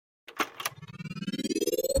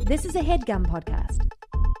This is a HeadGum podcast.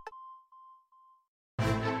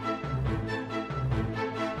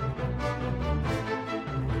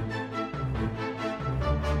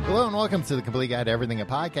 Hello and welcome to the Complete Guide to Everything, a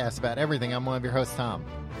podcast about everything. I'm one of your hosts, Tom.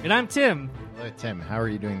 And I'm Tim. Hello, Tim. How are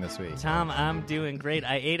you doing this week? Tom, I'm doing great.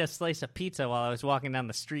 I ate a slice of pizza while I was walking down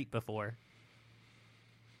the street before.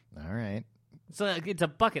 All right. So it's a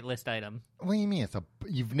bucket list item. What do you mean?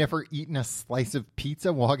 You've never eaten a slice of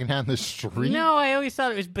pizza walking down the street? No, I always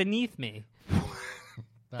thought it was beneath me.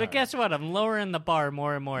 But right. guess what? I'm lowering the bar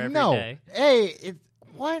more and more every day. Hey,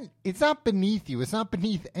 it's not beneath you. It's not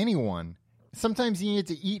beneath anyone. Sometimes you need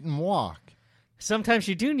to eat and walk. Sometimes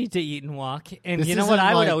you do need to eat and walk. And This you know what isn't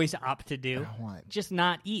I would like- always opt to do? What? Just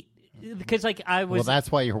not eat. Because I was... Well,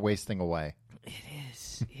 that's why you're wasting away.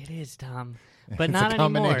 It is, Tom. But It's not a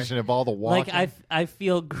combination anymore. of all the walking. Like I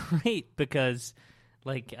feel great because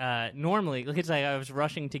normally because I was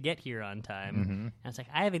rushing to get here on time. Mm-hmm. And I was like,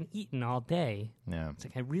 I haven't eaten all day. Yeah. It's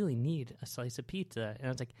like I really need a slice of pizza. And I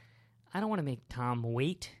was like, I don't want to make Tom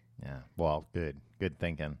wait. Yeah. Well, good. Good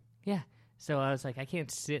thinking. Yeah. So I was like, I can't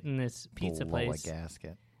sit in this pizza Blow place. a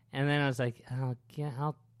gasket. And then I was like, oh, yeah,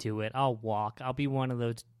 I'll do it. I'll walk. I'll be one of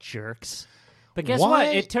those jerks. But guess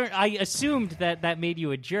Why- what? I assumed that made you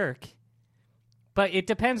a jerk. But it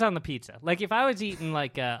depends on the pizza. Like, if I was eating,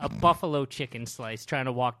 like, a buffalo chicken slice trying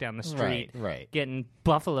to walk down the street, Right. getting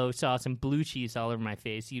buffalo sauce and blue cheese all over my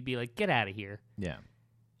face, you'd be like, get out of here. Yeah.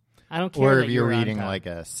 I don't care Or that if you're on eating time. like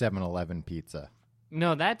a 7-Eleven pizza.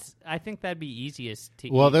 No, I think that'd be easiest to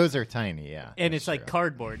Well, eat. those are tiny, yeah. And that's it's like true.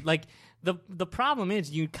 cardboard. Like, the problem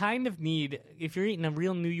is you kind of need, if you're eating a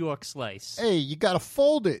real New York slice. Hey, you got to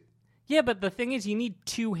fold it. Yeah, but the thing is, you need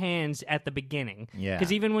two hands at the beginning. Yeah.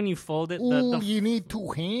 Because even when you fold it, Ooh, the you need two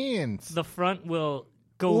hands. the front will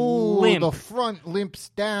go Ooh, limp. the front limps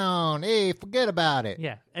down. Hey, forget about it.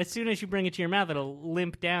 Yeah. As soon as you bring it to your mouth, it'll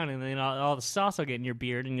limp down, and then all the sauce will get in your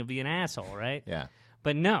beard, and you'll be an asshole, right? Yeah.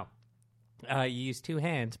 But no. You use two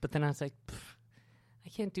hands. But then I was like, I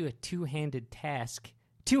can't do a two-handed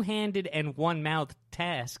and one-mouthed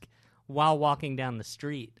task while walking down the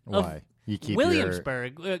street. of Why? You keep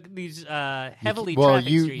Williamsburg, these heavily well, trafficked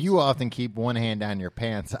streets. you often keep one hand down your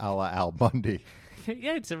pants, a la Al Bundy.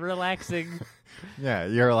 Yeah, it's a relaxing. Yeah,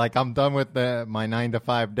 you're like, I'm done with my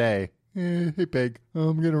 9-to-5 day. Hey, pig,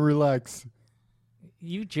 I'm gonna relax.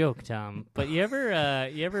 You joke, Tom, but you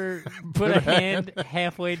ever put a hand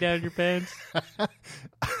halfway down your pants?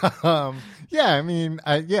 Yeah, I mean,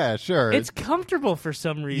 yeah, sure. It's comfortable for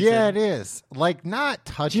some reason. Yeah, it is. Like not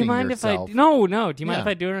touching Do you mind yourself. if I? No. Do you mind Yeah. if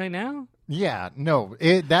I do it right now? Yeah, no,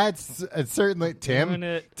 that's certainly Tim. Doing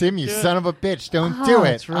it. Tim, you Do it. son of a bitch! Don't Oh, do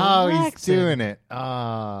it. it's Oh, he's relaxing. doing it.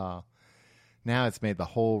 Oh, now it's made the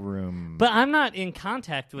whole room. But I'm not in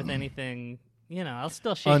contact with anything. You know, I'll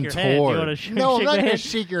still shake your hand. Do you untoward. want to shake No, I'm not my going to hand?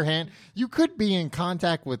 shake your hand. You could be in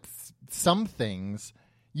contact with some things.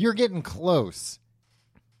 You're getting close.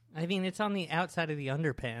 I mean, it's on the outside of the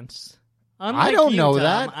underpants. I Unlike don't you, know Tom,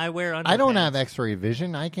 that. I wear underpants. I don't have X-ray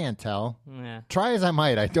vision. I can't tell. Yeah. Try as I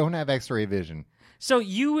might, I don't have X-ray vision. So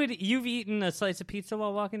you've eaten a slice of pizza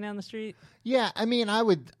while walking down the street? Yeah, I mean, I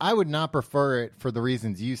would not prefer it for the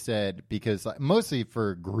reasons you said, because mostly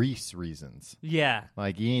for grease reasons. Yeah.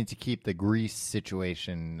 Like you need to keep the grease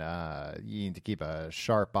situation. You need to keep a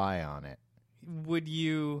sharp eye on it. Would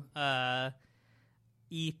you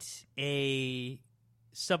eat a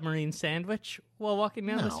submarine sandwich while walking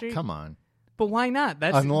down the No, street? come on. But why not?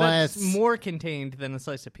 That's more contained than a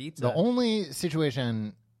slice of pizza. The only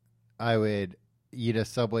situation I would eat a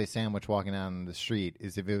Subway sandwich walking down the street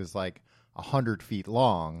is if it was like 100 feet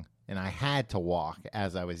long and I had to walk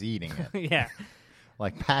as I was eating it, yeah.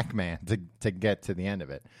 like Pac-Man to get to the end of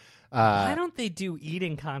it. Why don't they do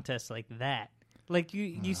eating contests like that? Like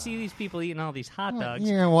you see these people eating all these hot dogs.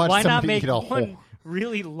 you're gonna watch Why not somebody make eat a one whole-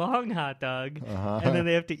 really long hot dog, Uh-huh. and then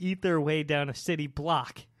they have to eat their way down a city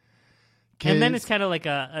block? And then it's kind of like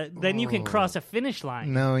then you can cross a finish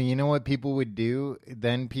line. No, you know what people would do?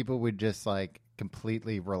 Then people would just like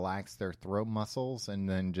completely relax their throat muscles and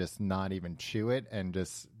then just not even chew it, and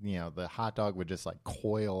just, you know, the hot dog would just like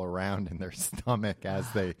coil around in their stomach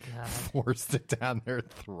as they forced it down their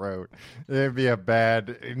throat. It'd be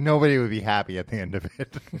nobody would be happy at the end of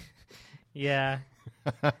it. Yeah.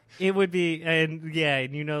 It would be, and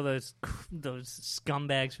you know those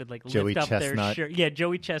scumbags would like Joey lift up their Chestnut. shirt. Yeah,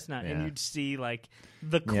 Joey Chestnut, Yeah. and you'd see like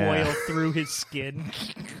the coil Yeah. through his skin.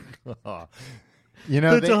 You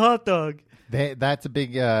know, That's a hot dog. That's a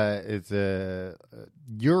big. It's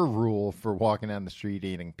your rule for walking down the street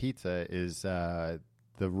eating pizza is the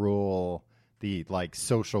rule, the like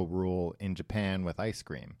social rule in Japan with ice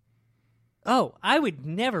cream. Oh, I would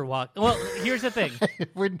never walk. Well, here's the thing.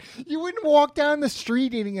 You wouldn't walk down the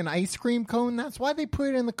street eating an ice cream cone. That's why they put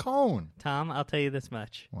it in the cone. Tom, I'll tell you this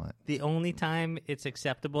much. What? The only time it's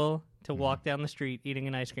acceptable to walk down the street eating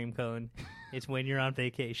an ice cream cone is when you're on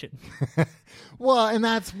vacation. Well, and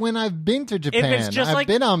that's when I've been to Japan. If it's just I've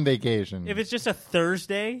been on vacation. If it's just a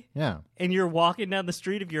Thursday yeah, and you're walking down the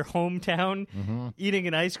street of your hometown eating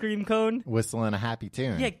an ice cream cone, whistling a happy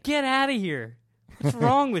tune. yeah, get out of here. What's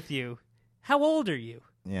wrong with you? How old are you?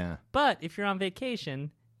 Yeah. But if you're on vacation,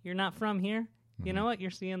 you're not from here, you know what? You're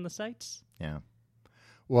seeing the sights. Yeah.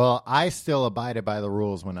 Well, I still abided by the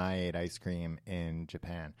rules when I ate ice cream in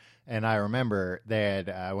Japan. And I remember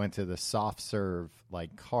I went to the soft serve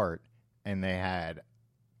cart, and they had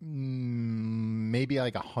maybe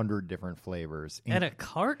 100 different flavors. At a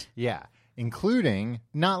cart? Yeah. Including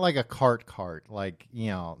not like a cart,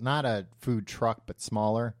 not a food truck, but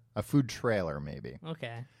smaller, a food trailer maybe.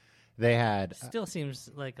 Okay. They had Still seems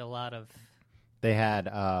like a lot of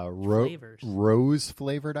flavors. Rose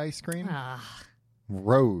flavored ice cream.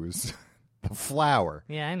 Rose, the flower.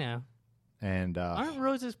 Yeah, I know. And aren't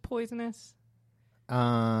roses poisonous?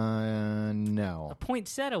 No. A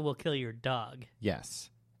poinsettia will kill your dog. Yes.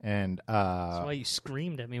 And that's why you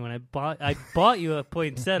screamed at me when I bought you a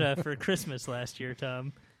poinsettia for Christmas last year,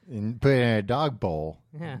 Tom. And put it in a dog bowl.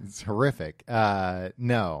 Yeah. It's horrific.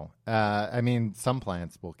 No. I mean, some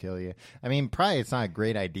plants will kill you. I mean, probably it's not a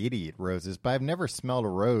great idea to eat roses, but I've never smelled a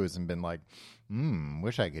rose and been like,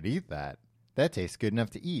 wish I could eat that. That tastes good enough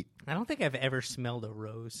to eat. I don't think I've ever smelled a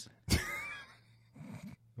rose.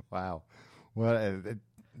 Wow. Well,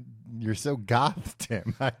 you're so goth,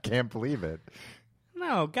 Tim. I can't believe it.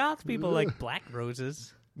 No, goth people like black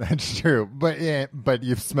roses. That's true. But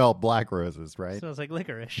you've smelled black roses, right? Smells like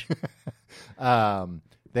licorice.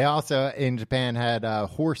 They also, in Japan, had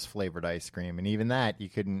horse-flavored ice cream, and even that, you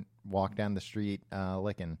couldn't walk down the street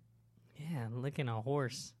licking. Yeah, licking a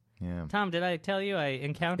horse. Yeah. Tom, did I tell you I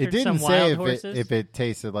encountered It didn't some say wild horses? if it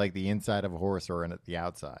tasted like the inside of a horse or the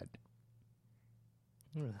outside.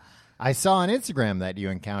 Ugh. I saw on Instagram that you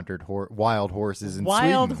encountered wild horses in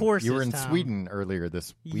Wild Sweden. horses, You were in Tom. Sweden earlier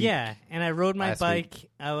this week. Yeah, and I rode my Last bike. week.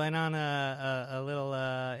 I went on a little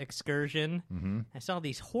excursion. Mm-hmm. I saw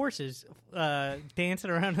these horses dancing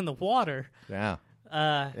around in the water. Yeah.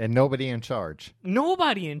 Uh, And nobody in charge.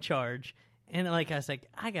 nobody in charge. And I was like,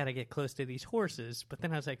 I got to get close to these horses. But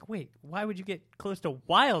then I was like, wait, why would you get close to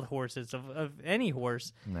wild horses of any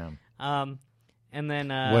horse? No. And then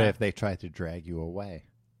What if they tried to drag you away?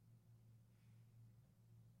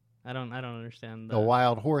 I don't understand. The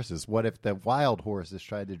wild horses. What if the wild horses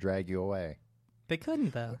tried to drag you away? They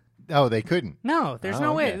couldn't though. Oh, they couldn't. No, there's Oh,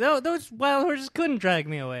 no way. okay. Those wild horses couldn't drag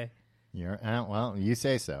me away. Well, you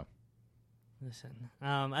say so. Listen,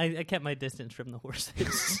 I kept my distance from the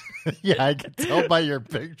horses. Yeah, I can tell by your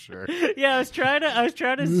picture. Yeah, I was trying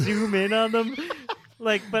to zoom in on them,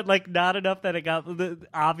 but not enough that it got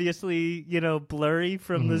obviously blurry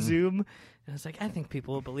from the zoom. And I was like, I think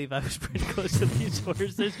people will believe I was pretty close to these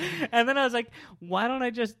horses. And then I was like, why don't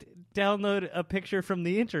I just download a picture from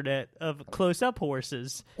the internet of close-up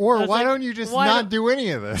horses? Or why don't you just not do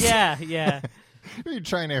any of this? Yeah. Are you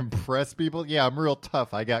trying to impress people? Yeah, I'm real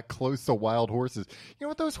tough. I got close to wild horses. You know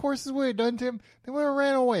what those horses would have done to him? They would have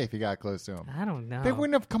ran away if you got close to them. I don't know. They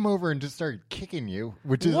wouldn't have come over and just started kicking you,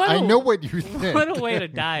 which is, What I a- know what you think. What a way to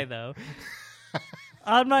die, though.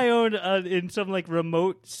 On my own, in some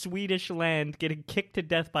remote Swedish land, getting kicked to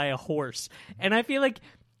death by a horse. And I feel like,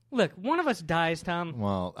 look, one of us dies, Tom.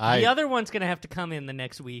 Well, The other one's going to have to come in the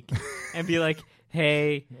next week and be like,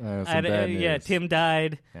 hey, some bad news. Tim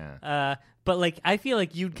died. Yeah. But I feel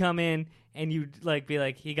like you'd come in and you'd be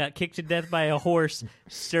like, he got kicked to death by a horse,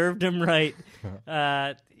 served him right.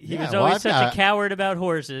 He Yeah, was well, always I've such got- a coward about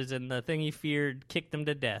horses, and the thing he feared kicked him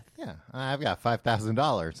to death. Yeah, I've got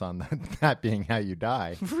 $5,000 on that being how you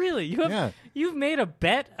die. Really? Yeah. You've made a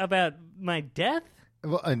bet about my death?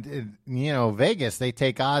 Well, Vegas, they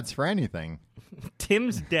take odds for anything.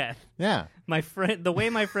 Tim's death. Yeah. My friend, the way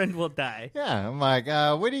my friend will die. Yeah, I'm like,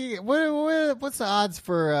 what's the odds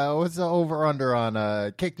for, what's the over-under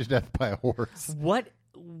on kicked to death by a horse?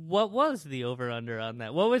 What was the over-under on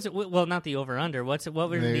that? What was it? Well, not the over-under. What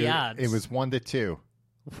were the odds? It was 1 to 2.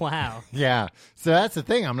 Wow. Yeah, so that's the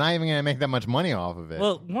thing. I'm not even going to make that much money off of it.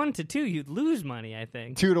 Well, 1 to 2, you'd lose money, I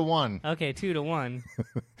think. 2 to 1. Okay, 2 to 1.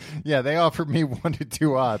 Yeah, they offered me 1 to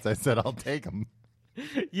 2 odds. I said, I'll take them.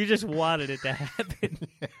 You just wanted it to happen.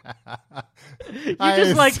 You I just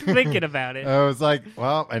was- like thinking about it. I was like,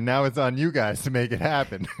 well, and now it's on you guys to make it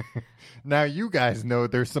happen. Now you guys know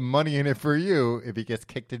there's some money in it for you if he gets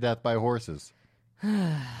kicked to death by horses.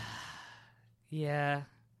 Yeah.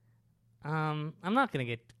 I'm not going to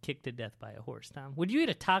get kicked to death by a horse, Tom. Would you eat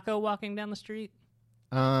a taco walking down the street?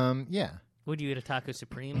 Yeah. Would you eat a taco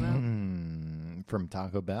supreme, though? From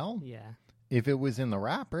Taco Bell? Yeah. If it was in the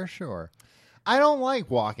wrapper, sure. I don't like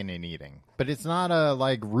walking and eating, but it's not a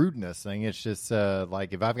like rudeness thing. It's just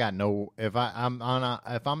like if I'm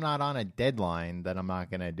not on a deadline, then I'm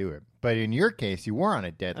not going to do it. But in your case, you were on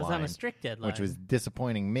a deadline. I was on a strict deadline, which was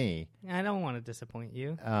disappointing me. I don't want to disappoint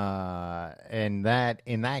you. And that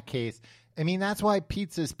in that case, I mean that's why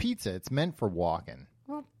pizza's pizza. It's meant for walking.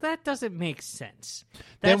 Well, that doesn't make sense.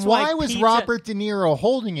 Then why was Robert De Niro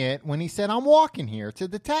holding it when he said, "I'm walking here" to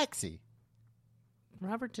the taxi?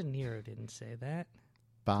 Robert De Niro didn't say that.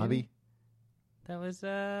 Bobby? That was,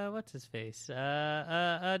 what's his face?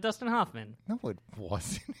 Dustin Hoffman. No, it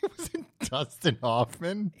wasn't. It wasn't Dustin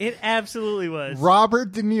Hoffman. It absolutely was.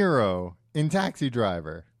 Robert De Niro in Taxi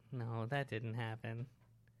Driver. No, that didn't happen.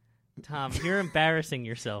 Tom, you're embarrassing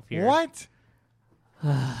yourself here. What?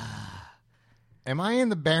 Am I in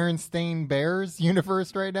the Berenstain Bears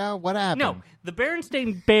universe right now? What happened? No, the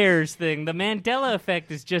Berenstain Bears thing, the Mandela effect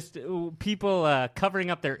is just people covering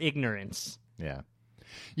up their ignorance. Yeah.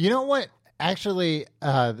 You know what? Actually,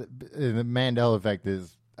 the Mandela effect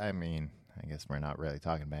is, I mean, I guess we're not really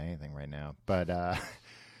talking about anything right now, but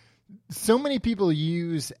so many people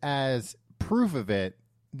use as proof of it,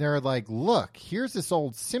 they're like, look, here's this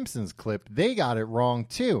old Simpsons clip. They got it wrong,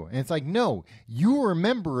 too. And it's like, no, you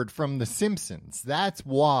remember it from The Simpsons. That's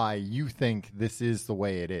why you think this is the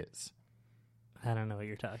way it is. I don't know what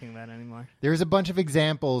you're talking about anymore. There's a bunch of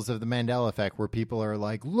examples of the Mandela effect where people are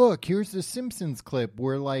like, look, here's the Simpsons clip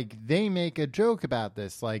where, like, they make a joke about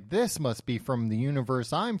this. Like, this must be from the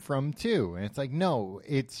universe I'm from, too. And it's like, no,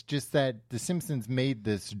 it's just that the Simpsons made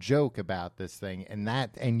this joke about this thing, and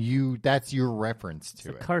that's your reference to It's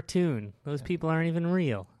a it. cartoon. Those people aren't even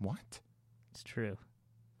real. What? It's true.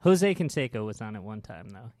 Jose Canseco was on it one time,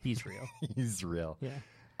 though. He's real. He's real. Yeah.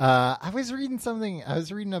 I was reading something. I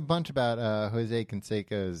was reading a bunch about Jose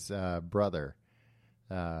Canseco's brother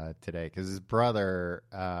today because his brother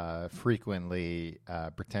frequently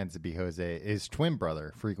pretends to be his twin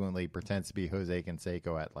brother frequently pretends to be Jose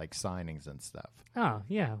Canseco at like signings and stuff. Oh,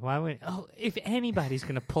 yeah. Why would? Oh, if anybody's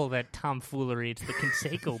going to pull that tomfoolery, it's the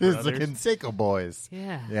Canseco It's brothers. the Canseco boys.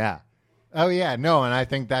 Yeah. Yeah. Oh, yeah. No, and I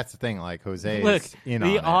think that's the thing. Like, Jose Look, is in the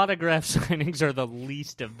on it. autograph signings are the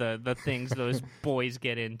least of the things those boys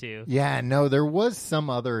get into. Yeah, no, there was some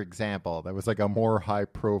other example that was like a more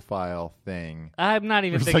high-profile thing. I'm not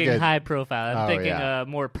even There's thinking like a- high profile. I'm Oh, thinking yeah. a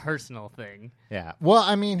more personal thing. Yeah. Well,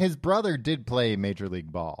 I mean, his brother did play Major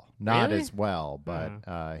League Ball. Not Really? as well,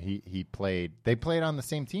 but he played. They played on the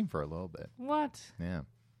same team for a little bit. What? Yeah.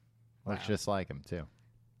 Looks Wow. just like him, too.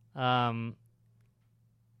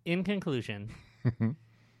 In conclusion,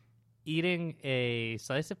 eating a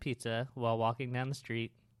slice of pizza while walking down the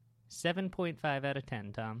street, 7.5 out of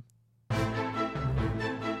 10, Tom.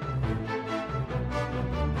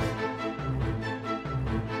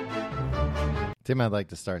 Tim, I'd like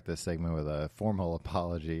to start this segment with a formal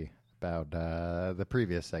apology about the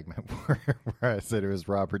previous segment where I said it was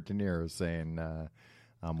Robert De Niro saying,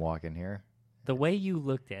 I'm walking here. The way you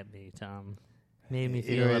looked at me, Tom, made me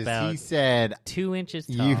feel It was- about he said, 2 inches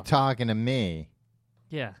tall. you talking to me.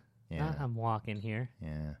 Yeah. Yeah. I'm walking here.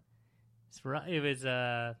 Yeah. It was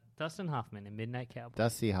Dustin Hoffman in Midnight Cowboy.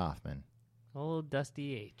 Dusty Hoffman. Old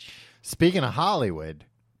Dusty H. Speaking of Hollywood,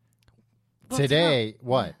 today,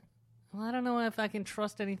 what? Well, I don't know if I can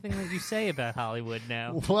trust anything that you say about Hollywood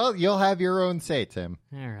now. Well, you'll have your own say, Tim.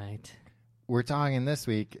 All right. We're talking this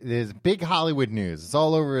week. There's big Hollywood news. It's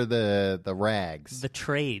all over the rags. The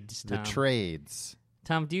trades, The Tom. trades.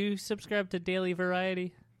 Tom, do you subscribe to Daily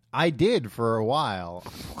Variety? I did for a while.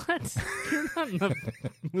 What? You're not in the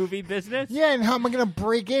movie business? Yeah, and how am I going to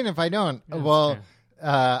break in if I don't? That's Well, true.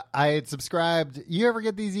 I had subscribed. You ever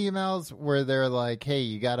get these emails where they're like, hey,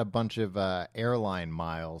 you got a bunch of airline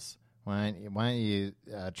miles. Why don't you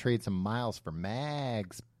trade some miles for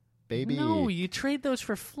mags, baby? No, you trade those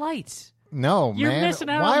for flights. No, You're man. missing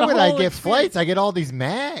out Why on the would I whole get experience. flights? I get all these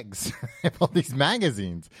mags. I have all these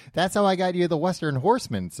magazines. That's how I got you the Western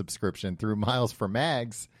Horseman subscription through Miles for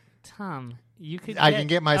Mags. Tom, you could I can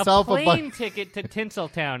get myself a plane ticket to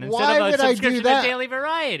Tinseltown instead Why of a would I do subscription that? to Daily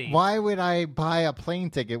Variety. Why would I buy a plane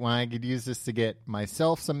ticket when I could use this to get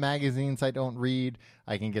myself some magazines I don't read?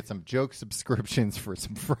 I can get some joke subscriptions for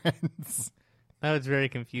some friends. That was very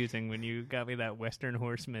confusing when you got me that Western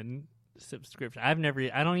Horseman subscription. I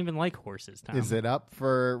don't even like horses, Tom. Is it up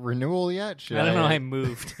for renewal yet? Should I don't know. I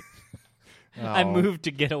moved. I Oh. moved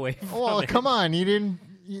to get away from Well, it. come on. You didn't.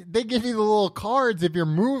 They give you the little cards if you're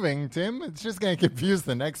moving, Tim. It's just going to confuse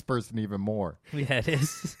the next person even more. Yeah, it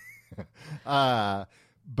is.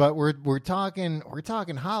 But we're talking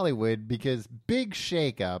Hollywood because big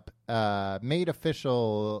shakeup made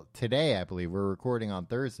official today. I believe we're recording on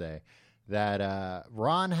Thursday that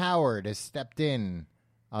Ron Howard has stepped in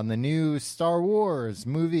on the new Star Wars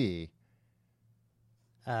movie.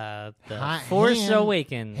 The Force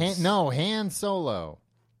Awakens. Han Solo.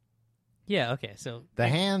 Yeah, okay, so... The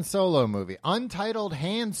Han Solo movie. Untitled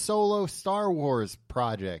Han Solo Star Wars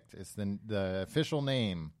Project is the official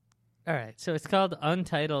name. All right, so it's called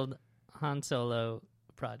Untitled Han Solo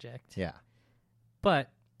Project. Yeah. But,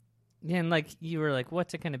 and like, you were like,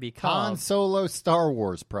 what's it going to be called? Han Solo Star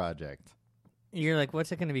Wars Project. You're like,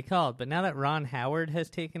 what's it going to be called? But now that Ron Howard has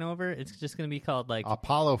taken over, it's just going to be called, like...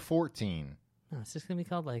 Apollo 14. No, it's just going to be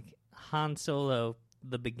called, like, Han Solo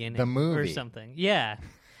The Beginning. The movie. Or something. Yeah.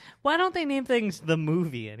 Why don't they name things The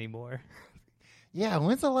Movie anymore? Yeah,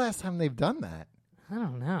 when's the last time they've done that? I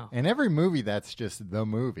don't know. And every movie that's just the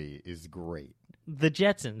movie is great. The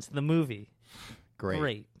Jetsons, The Movie.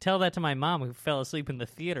 Great. Tell that to my mom who fell asleep in the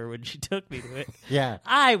theater when she took me to it. Yeah.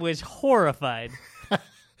 I was horrified.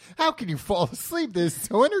 How can you fall asleep? This is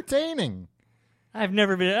so entertaining. I'm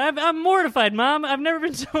mortified, Mom. I've never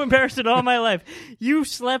been so embarrassed in all my life. You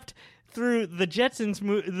slept through the Jetsons,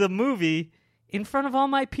 the movie, in front of all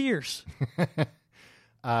my peers.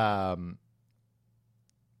 I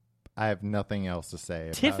have nothing else to say.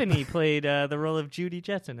 Tiffany played the role of Judy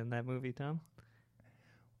Jetson in that movie, Tom.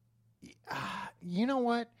 You know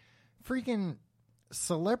what? Freaking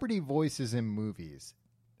celebrity voices in movies.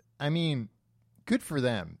 I mean, good for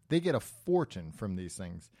them. They get a fortune from these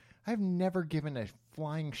things. I've never given a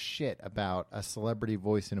flying shit about a celebrity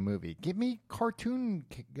voice in a movie. Give me cartoon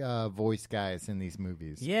voice guys in these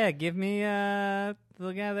movies. Yeah, give me the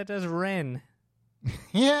guy that does Ren.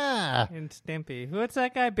 Yeah. And Stimpy. What's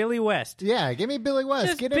that guy? Billy West. Yeah, give me Billy West.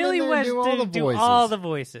 Just Get Billy him in there West and do all the do voices. all the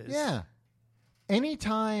voices. Yeah.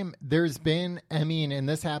 Anytime there's been, I mean, and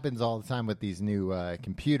this happens all the time with these new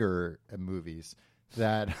computer movies,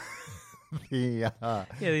 that yeah,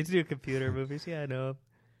 these new computer movies. Yeah, I know.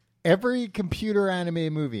 Every computer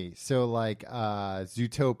animated movie, so like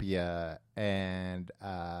Zootopia and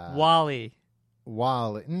Wall-E.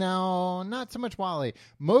 Wall-E. No, not so much Wall-E.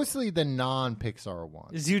 Mostly the non-Pixar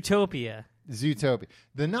ones. Zootopia.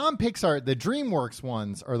 The non-Pixar, the DreamWorks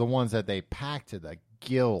ones are the ones that they pack to the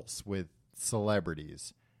gills with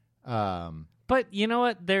celebrities. But you know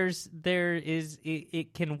what?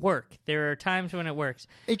 It can work. There are times when it works.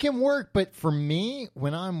 It can work, but for me,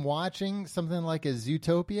 when I'm watching something like a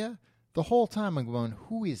Zootopia, the whole time I'm going,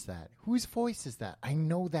 who is that? Whose voice is that? I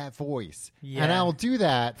know that voice. Yeah. And I'll do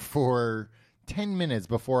that for 10 minutes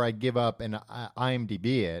before I give up and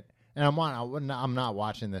IMDb it. And I'm not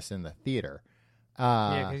watching this in the theater.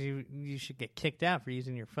 Yeah, because you should get kicked out for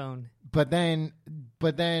using your phone. But then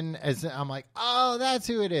as I'm like, oh, that's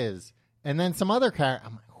who it is. And then some other character,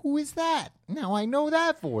 I'm like, who is that? Now I know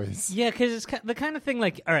that voice. Yeah, because it's the kind of thing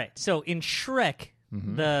like, all right, so in Shrek,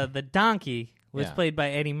 the donkey was played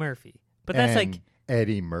by Eddie Murphy. But that's like...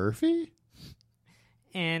 Eddie Murphy?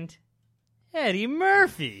 And Eddie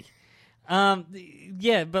Murphy.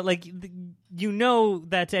 Yeah, but like, you know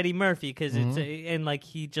that's Eddie Murphy because it's and like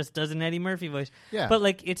he just does an Eddie Murphy voice. Yeah. But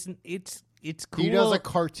like, it's cool. He does a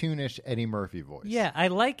cartoonish Eddie Murphy voice. Yeah, I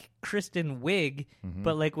like Kristen Wiig,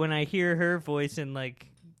 but like when I hear her voice in like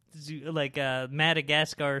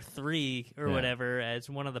Madagascar 3 or whatever as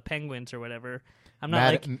one of the penguins or whatever, I'm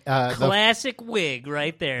not classic Wiig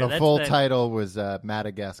right there. The full title was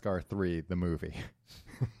Madagascar 3, the movie.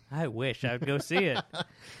 I wish I would go see it.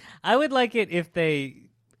 I would like it if they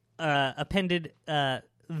appended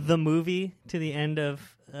the movie to the end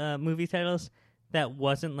of movie titles. That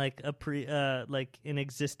wasn't like a like an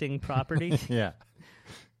existing property. Yeah.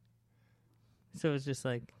 So it's just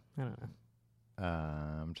like, I don't know.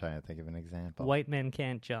 I'm trying to think of an example. White Men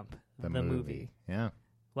Can't Jump. The movie. Yeah.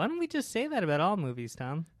 Why don't we just say that about all movies,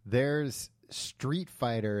 Tom? There's Street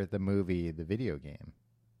Fighter, the movie, the video game.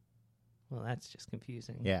 Well, that's just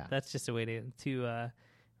confusing. Yeah. That's just a way to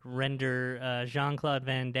render Jean-Claude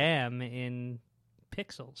Van Damme in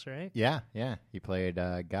pixels, right? Yeah. He played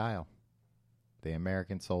Guile, the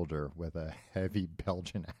American soldier with a heavy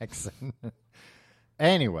Belgian accent.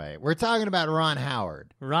 Anyway, we're talking about Ron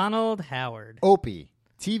Howard. Ronald Howard. Opie.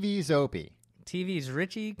 TV's Opie. TV's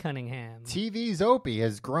Richie Cunningham. TV's Opie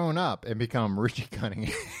has grown up and become Richie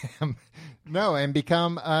Cunningham. And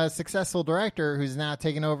become a successful director who's now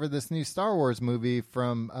taking over this new Star Wars movie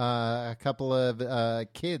from a couple of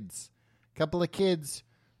kids. A couple of kids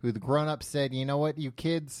who the grown-ups said, you know what, you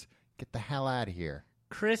kids, get the hell out of here.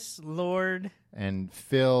 Chris Lord. And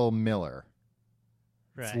Phil Miller.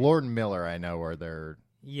 Right. It's Lord and Miller, I know, are their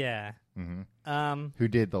Yeah. Mm-hmm. Who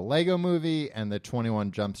did the Lego movie and the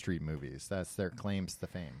 21 Jump Street movies. That's their claims to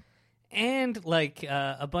fame. And like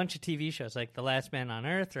a bunch of TV shows, like The Last Man on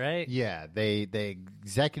Earth, right? Yeah, they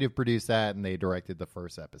executive produced that and they directed the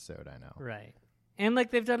first episode, I know. Right. And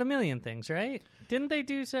like they've done a million things, right? Didn't they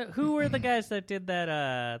do so? Who were the guys that did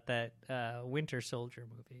that Winter Soldier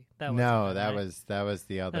movie? That No, them, that right? was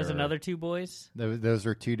the other. That was another two boys. Those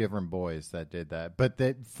are two different boys that did that. But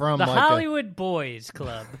that from The like Hollywood Boys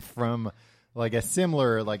Club. from like a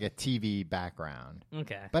similar like a TV background.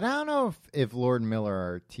 Okay. But I don't know if Lord and Miller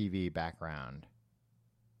are TV background.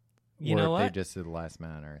 You or know if what? they just did Last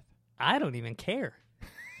Man on Earth. I don't even care.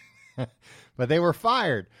 But they were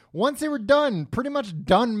fired. Once they were done, pretty much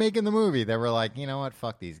done making the movie, they were like, you know what?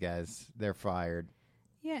 Fuck these guys. They're fired.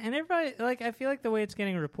 Yeah, and everybody, like, I feel like the way it's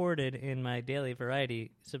getting reported in my Daily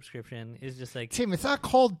Variety subscription is just like... Tim, it's not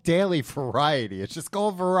called Daily Variety. It's just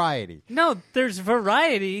called Variety. No, there's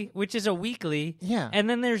Variety, which is a weekly. Yeah. And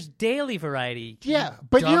then there's Daily Variety. Yeah,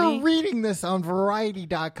 but dummy. you're reading this on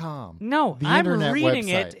Variety.com. No, the I'm internet reading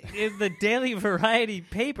website. it in the Daily Variety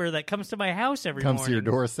paper that comes to my house every Comes morning. to your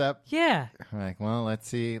doorstep. Yeah. Like, well, let's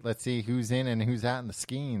see who's in and who's out in the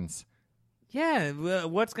skeins. Yeah,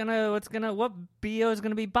 what BO is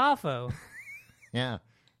gonna be Bafo? Yeah.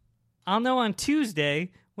 I'll know on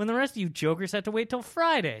Tuesday when the rest of you jokers have to wait till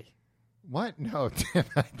Friday. What? No, Tim,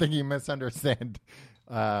 I think you misunderstand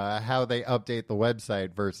how they update the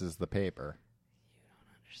website versus the paper.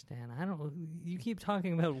 Understand? You keep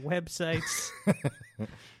talking about websites.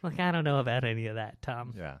 Like, I don't know about any of that,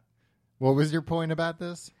 Tom. Yeah. What was your point about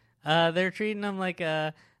this? They're treating them like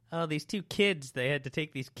these two kids. They had to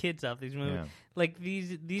take these kids off these movies. Yeah. Like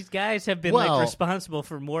these guys have been Well- like responsible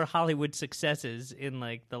for more Hollywood successes in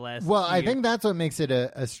like the last. Well, I year. think that's what makes it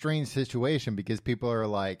a strange situation because people are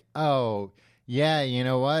like, oh, yeah, you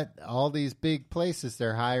know what? All these big places,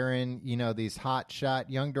 they're hiring, these hot shot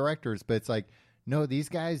young directors. But it's like, no, these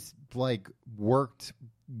guys like worked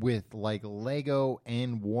with like Lego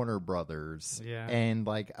and Warner Brothers Yeah. and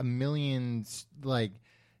like a million like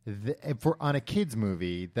on a kids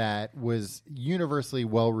movie that was universally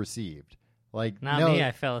well received. Like Not no, me.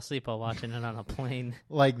 I fell asleep while watching it on a plane.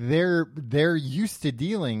 like they're used to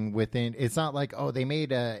dealing with it. It's not like, oh, they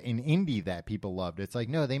made an indie that people loved. It's like,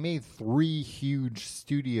 no, they made 3 huge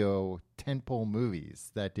studio tentpole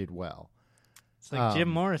movies that did well. It's like Jim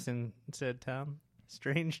Morrison said, Tom.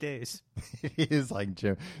 Strange days. It is like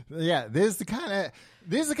Jim. Yeah, this is the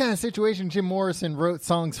kind of situation Jim Morrison wrote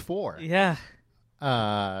songs for. Yeah.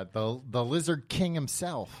 The Lizard King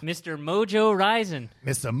himself, Mr. Mojo Rising.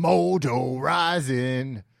 Mr. Mojo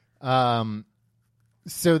Rising.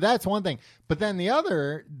 So that's one thing. But then the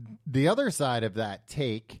other side of that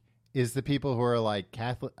take is the people who are like,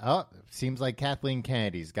 seems like Kathleen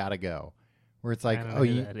Kennedy's got to go. Where it's like, I don't know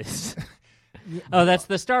who that is. Oh, that's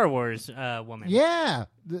the Star Wars woman. yeah,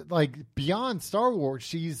 like beyond Star Wars,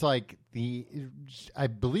 she's like I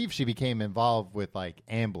believe she became involved with like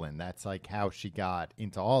Amblin. That's like how she got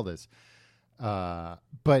into all this.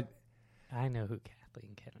 But I know who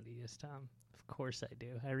Kathleen Kennedy is, Tom. Of course I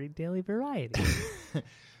do. I read Daily Variety.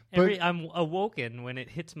 I'm awoken when it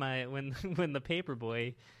hits when the paper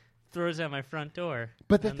boy throws out my front door.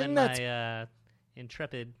 But the and thing then that's my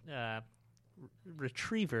intrepid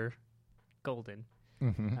retriever, Golden,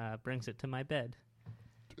 brings it to my bed.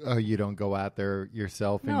 oh, you don't go out there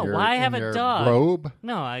yourself No, in your, why have in a your dog? robe?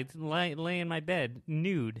 No, I lay in my bed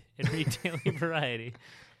nude and read Daily Variety.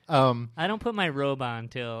 Um, I don't put my robe on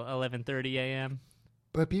till 11:30 a.m.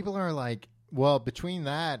 But people are like, well, between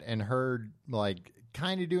that and her, like,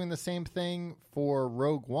 kind of doing the same thing for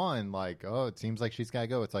Rogue One, like, oh, it seems like she's got to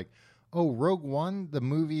go. It's like, oh, Rogue One, the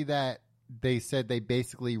movie that they said they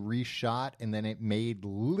basically reshot and then it made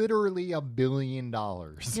literally $1 billion.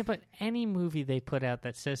 Yeah, but any movie they put out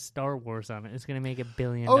that says Star Wars on it is going to make $1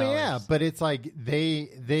 billion. Oh, yeah, but it's like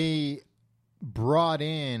they brought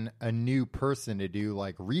in a new person to do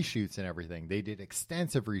like reshoots and everything. They did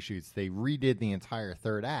extensive reshoots. They redid the entire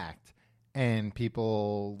third act, and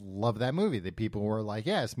people love that movie. The people were like,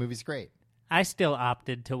 yeah, this movie's great. I still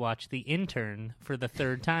opted to watch The Intern for the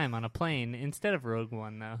third time on a plane instead of Rogue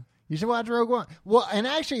One, though. You should watch Rogue One. Well, and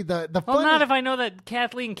actually, the Well, funny, not if I know that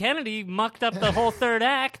Kathleen Kennedy mucked up the whole third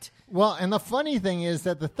act. well, and the funny thing is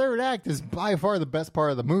that the third act is by far the best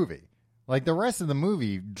part of the movie. Like the rest of the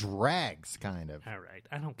movie drags, kind of. All right,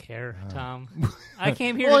 I don't care, Tom. I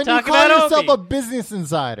came here Well, to and talk you call about yourself Opie. a Business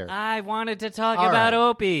Insider. I wanted to talk All about right.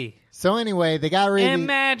 Opie. So anyway, they got rid of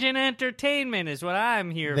Imagine Entertainment is what I'm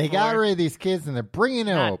here they for. got rid of these kids, and they're bringing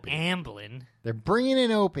in Not Opie. Amblin. They're bringing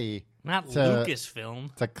in Opie Not It's a-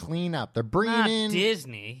 Lucasfilm. It's a cleanup. They're Not bringing in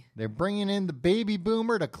Disney. They're bringing in the baby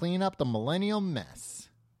boomer to clean up the millennial mess.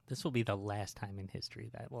 This will be the last time in history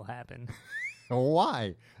that will happen.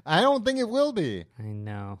 Why? I don't think it will be. I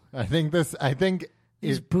know. I think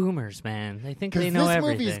These boomers, man. They think because they know this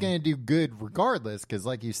everything. movie's going to do good regardless. Because,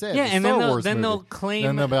 like you said, Yeah, the and Star then Wars movie, they'll claim.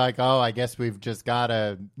 then they'll be like, "Oh, I guess we've just got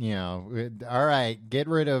to, all right, get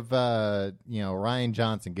rid of, Ryan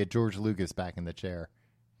Johnson, get George Lucas back in the chair."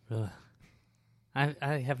 Ugh.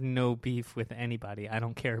 I have no beef with anybody. I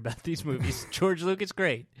don't care about these movies. George Lucas,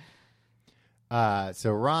 great.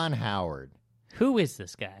 So Ron Howard. Who is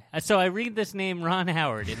this guy? So I read this name, Ron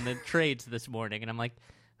Howard, in the trades this morning, and I'm like,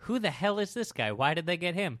 who the hell is this guy? Why did they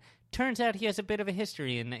get him? Turns out he has a bit of a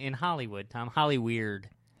history in Hollywood, Tom. Hollyweird.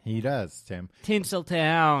 He does, Tim.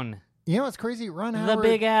 Tinseltown. You know what's crazy? Ron The Howard.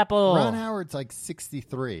 Big Apple. Ron Howard's like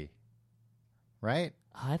 63, right?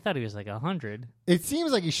 Oh, I thought he was like 100. It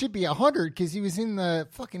seems like he should be 100 because he was in the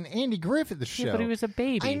fucking Andy Griffith show. Yeah, but he was a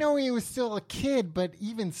baby. I know he was still a kid, but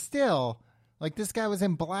even still, like this guy was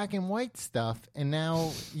in black and white stuff, and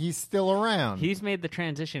now he's still around. He's made the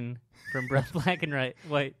transition from black and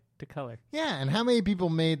white to color. Yeah, and how many people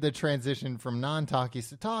made the transition from non-talkies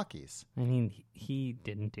to talkies? I mean, he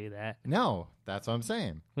didn't do that. No, that's what I'm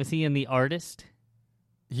saying. Was he in The Artist?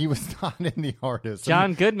 He was not in The Artist.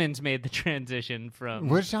 John Goodman's made the transition from...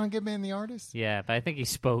 Was John Goodman in The Artist? Yeah, but I think he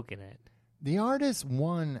spoke in it. The Artist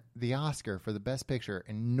won the Oscar for the Best Picture,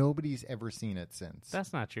 and nobody's ever seen it since.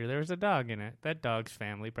 That's not true. There was a dog in it. That dog's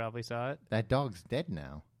family probably saw it. That dog's dead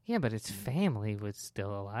now. Yeah, but its family was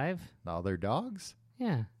still alive. All their dogs?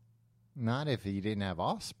 Yeah. Not if he didn't have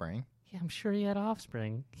offspring. Yeah, I'm sure he had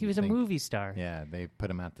offspring. He was a think- movie star. Yeah, they put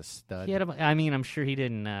him out the stud. He had I mean, I'm sure he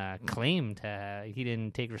didn't claim to... he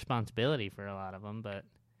didn't take responsibility for a lot of them, but...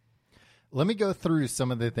 Let me go through some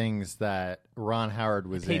of the things that Ron Howard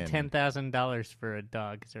was Paid in. $10,000 for a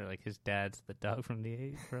dog because they're like his dad's the dog from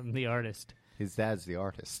the artist. His dad's the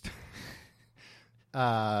artist.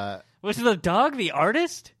 Was the dog the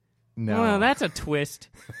artist? No. Well, that's a twist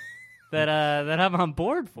that I'm on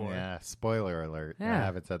board for. Yeah, spoiler alert. Yeah. That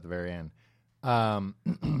happens at the very end.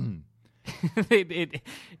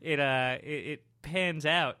 It pans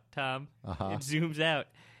out, Tom. Uh-huh. It zooms out,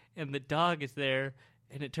 and the dog is there.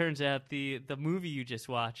 And it turns out the movie you just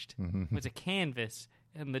watched was a canvas,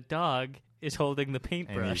 and the dog is holding the And he's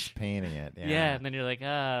paintbrush. painting it. Yeah. Yeah, and then you're like,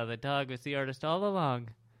 the dog was the artist all along.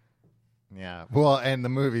 Yeah. Well, and the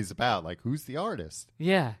movie's about, like, who's the artist?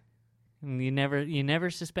 Yeah, and you never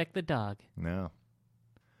suspect the dog. No.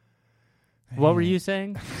 What were you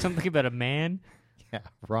saying? Something about a man? Yeah,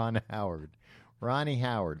 Ron Howard. Ronnie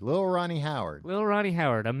Howard. Little Ronnie Howard. Little Ronnie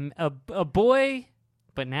Howard, a boy,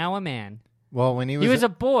 but now a man. Well, when he Was a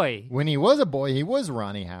boy. when he was a boy, he was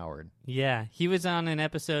Ronnie Howard. Yeah, he was on an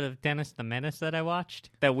episode of Dennis the Menace that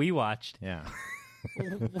we watched. Yeah.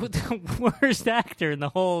 With the worst actor in the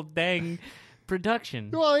whole dang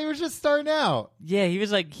production. Well, he was just starting out. Yeah,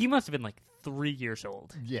 he must have been like 3 years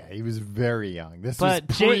old. Yeah, he was very young. This But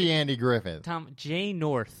was Jay- pre-Andy Griffith. Tom, Jay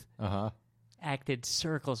North Uh-huh. acted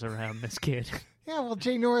circles around this kid. Yeah, well,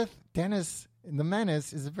 Jay North, Dennis the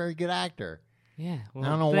Menace, is a very good actor. Yeah. Well, I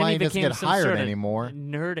don't know then why he doesn't became get some hired sort of anymore.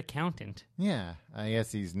 Nerd accountant. Yeah, I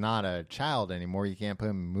guess he's not a child anymore. You can't put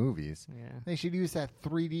him in movies. Yeah. They should use that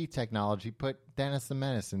 3D technology. Put Dennis the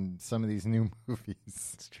Menace in some of these new movies.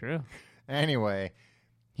 It's true. Anyway,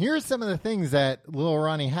 here's some of the things that little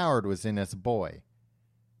Ronnie Howard was in as a boy.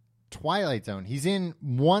 Twilight Zone. He's in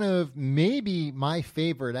one of maybe my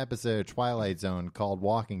favorite episode of Twilight Zone called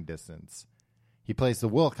Walking Distance. He plays the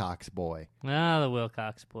Wilcox boy. Oh, the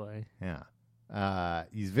Wilcox boy. Yeah.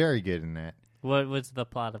 He's very good in that. What was the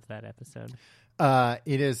plot of that episode?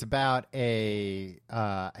 It is about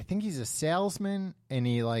I think he's a salesman, and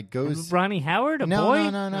he like goes. Ronnie Howard, a no, boy?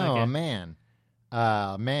 no, Okay. a man.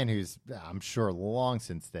 A man who's I'm sure long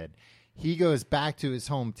since dead. He goes back to his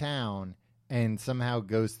hometown and somehow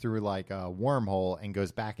goes through like a wormhole and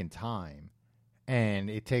goes back in time. And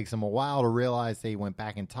it takes him a while to realize that he went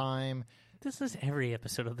back in time. This is every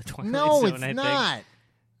episode of the Twilight No, Zone, it's I think. not.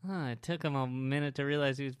 Oh, it took him a minute to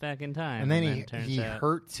realize he was back in time. And then it turns he out-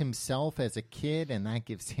 hurts himself as a kid, and that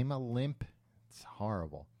gives him a limp. It's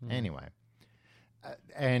horrible. Anyway,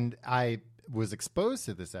 and I was exposed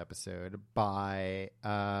to this episode by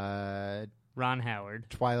Ron Howard.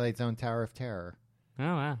 Twilight Zone Tower of Terror. Oh,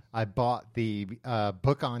 wow. I bought the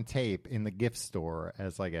book on tape in the gift store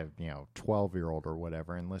as like a 12-year-old or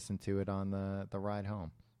whatever, and listened to it on the ride home.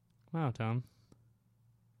 Wow, Tom.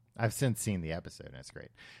 I've since seen the episode, and it's great.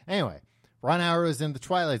 Anyway, Ron Howard was in the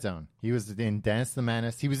Twilight Zone. He was in Dennis the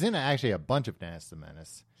Menace. He was in actually a bunch of Dennis the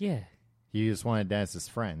Menace. Yeah. He just wanted to dance his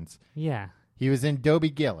friends. Yeah. He was in Dobie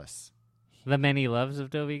Gillis. The Many Loves of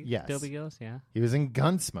Dobie Yes. Gillis, yeah. He was in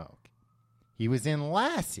Gunsmoke. He was in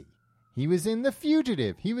Lassie. He was in The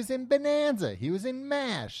Fugitive. He was in Bonanza. He was in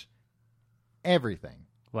MASH. Everything.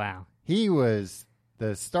 Wow. He was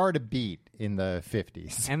the star to beat in the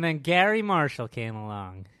 50s. And then Gary Marshall came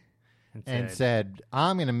along And said,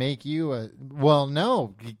 I'm going to make you a... Well,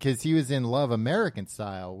 no, because he was in Love American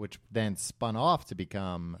Style, which then spun off to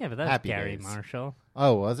become Yeah, but that's Happy Gary Days. Marshall.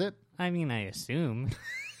 Oh, was it? I mean, I assume.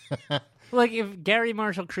 Like, if Gary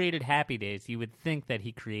Marshall created Happy Days, you would think that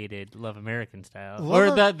he created Love American Style. Or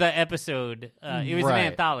the episode. It was an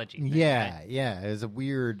anthology thing, Yeah, right? yeah. It was a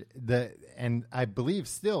weird... And I believe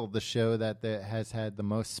still the show that has had the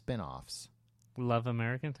most spin-offs. Love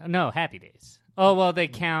American Style? No, Happy Days. Oh, well, they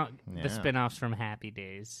count Yeah. the spin-offs from Happy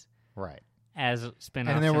Days Right. as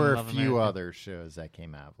spin-offs And there from were a Love few American. other shows that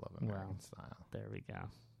came out of Love American Style. There we go.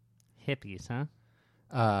 Hippies, huh?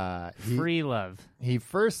 He, Free love. he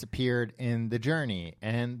first appeared in The Journey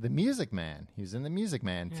and The Music Man. He was in The Music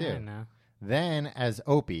Man, too. Yeah, I know. Then as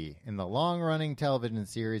Opie in the long-running television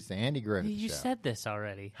series The Andy Griffith You Show. said this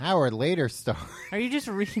already. Howard later starred Are you just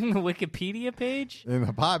reading the Wikipedia page? in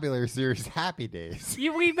the popular series Happy Days.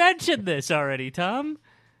 We mentioned this already, Tom.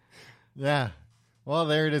 Yeah. Well,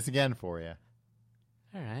 there it is again for you.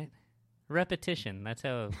 All right. Repetition. That's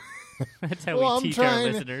how that's how Well, we teach our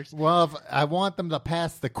listeners. Well, if I want them to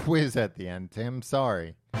pass the quiz at the end, Tim.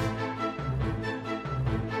 Sorry.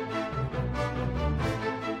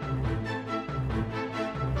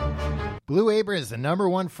 Blue Apron is the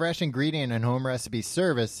 #1 fresh ingredient in home recipe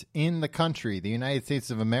service in the country, the United States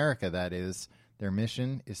of America, that is. Their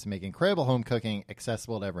mission is to make incredible home cooking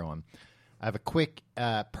accessible to everyone. I have a quick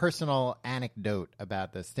personal anecdote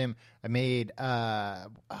about this, Tim. I made, I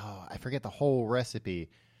forget the whole recipe,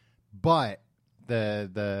 but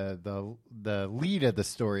the lead of the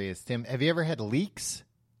story is, Tim, have you ever had leeks?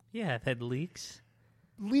 Yeah, I've had leeks.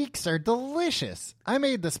 Leeks are delicious. I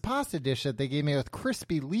made this pasta dish that they gave me with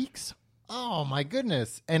crispy leeks. Oh, my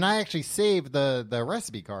goodness. And I actually saved the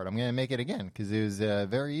recipe card. I'm going to make it again because it was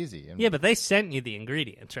very easy. And Yeah, but they sent you the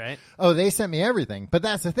ingredients, right? oh, they sent me everything. But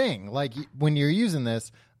that's the thing. Like, when you're using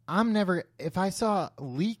this, if I saw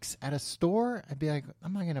leeks at a store, I'd be like, I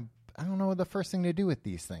don't know the first thing to do with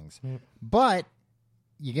these things. But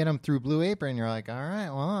you get them through Blue Apron, you're like, all right,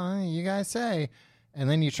 well, you guys say. And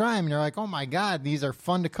then you try them, and you're like, oh, my God, these are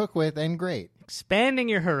fun to cook with and great. Expanding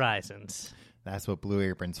your horizons. That's what Blue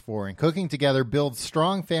Apron's for. And cooking together builds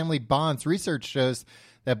strong family bonds. Research shows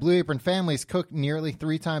that Blue Apron families cook nearly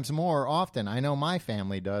 3 times more often. I know my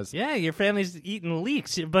family does. Yeah, your family's eating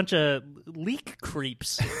leeks. You're a bunch of leek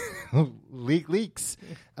creeps. Leeks.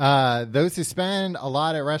 Those who spend a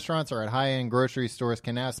lot at restaurants or at high-end grocery stores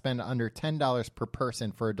can now spend under $10 per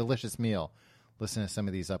person for a delicious meal. Listen to some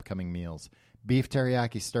of these upcoming meals. Beef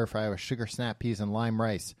teriyaki stir-fry with sugar snap peas and lime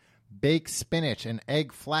rice. Baked spinach and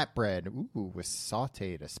egg flatbread with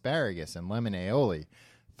sautéed asparagus and lemon aioli.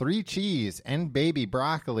 3 cheese and baby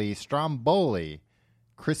broccoli stromboli.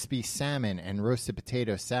 Crispy salmon and roasted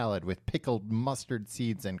potato salad with pickled mustard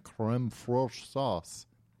seeds and creme fraiche sauce.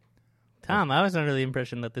 Tom, I was under the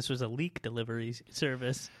impression that this was a leek delivery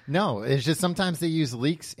service. No, it's just sometimes they use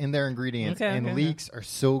leeks in their ingredients, and leeks are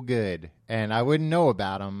so good. And I wouldn't know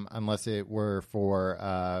about them unless it were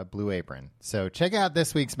for Blue Apron. So check out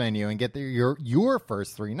this week's menu and get your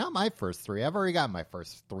first 3, not my first 3. I've already got my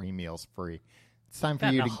first 3 meals free. It's time for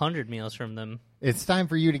I've you gotten to 100 meals from them. It's time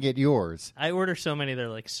for you to get yours. I order so many, they're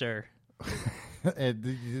like, sir,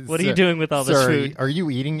 What are you doing with all this food? Are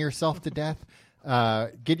you eating yourself to death?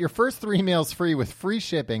 Get your first 3 meals free with free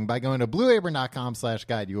shipping by going to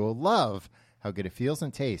blueapron.com/guide. You will love how good it feels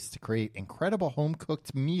and tastes to create incredible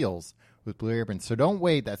home-cooked meals with Blue Apron. So don't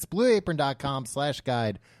wait. That's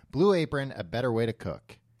blueapron.com/guide. Blue Apron, a better way to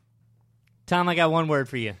cook. Tom, I got one word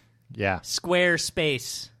for you. Yeah.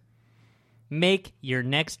 Squarespace. Make your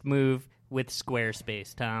next move with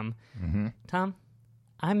Squarespace, Tom. Mm-hmm. Tom,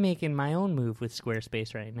 I'm making my own move with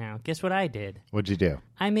Squarespace right now. Guess what I did? What'd you do?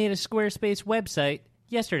 I made a Squarespace website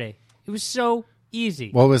yesterday. It was so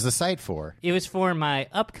easy. What was the site for? It was for my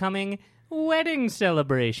upcoming wedding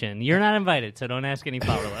celebration. You're not invited, so don't ask any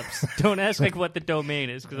follow-ups. Don't ask like what the domain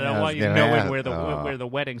is, because I don't want you knowing where the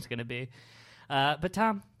wedding's going to be. But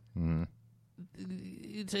Tom,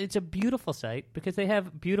 it's a beautiful site because they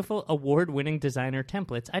have beautiful award-winning designer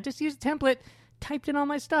templates. I just used a template, typed in all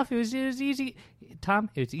my stuff. It was easy. Tom,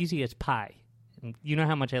 it was easy as pie. And you know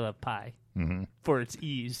how much I love pie for its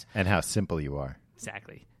ease. And how simple you are.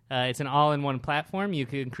 Exactly. It's an all-in-one platform. You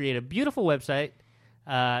can create a beautiful website.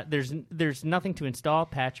 There's nothing to install,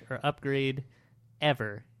 patch, or upgrade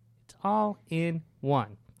ever. It's all in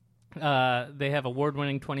one. They have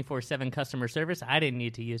award-winning 24/7 customer service. I didn't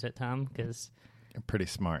need to use it, Tom, because You're pretty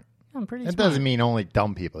smart. I'm pretty It smart. doesn't mean only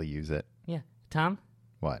dumb people use it. Yeah. Tom?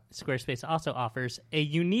 What? Squarespace also offers a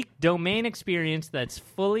unique domain experience that's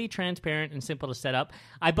fully transparent and simple to set up.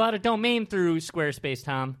 I bought a domain through Squarespace,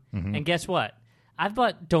 Tom, and guess what? I've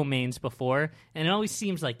bought domains before, and it always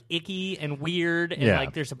seems like icky and weird, and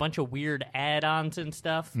like there's a bunch of weird add-ons and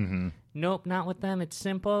stuff. Nope, not with them. It's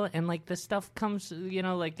simple, and like the stuff comes,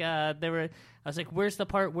 I was like, where's the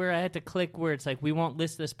part where I had to click where it's like, we won't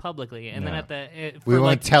list this publicly, and then at the We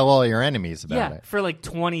won't tell all your enemies about it. for like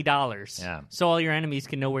 $20. Yeah. So all your enemies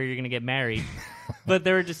can know where you're going to get married. But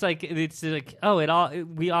they were just like, it's like,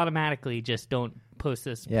 we automatically just don't post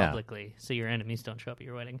this publicly, so your enemies don't show up at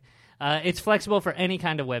your wedding. It's flexible for any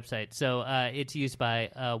kind of website, so it's used by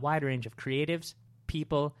a wide range of creatives,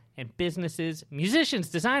 people, and businesses, musicians,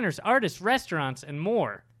 designers, artists, restaurants, and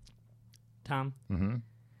more. Tom,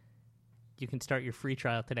 you can start your free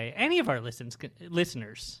trial today. Any of our listeners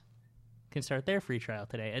can start their free trial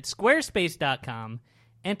today at squarespace.com.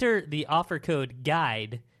 Enter the offer code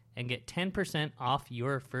GUIDE and get 10% off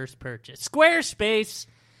your first purchase. Squarespace,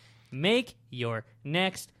 make your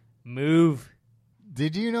next move.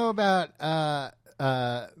 Did you know about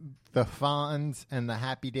the Fonz and the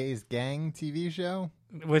Happy Days Gang TV show?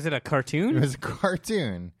 Was it a cartoon? It was a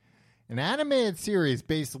cartoon. An animated series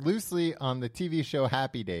based loosely on the TV show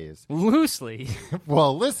Happy Days. Loosely.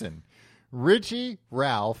 Well, listen. Richie,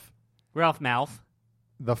 Ralph, Mouth.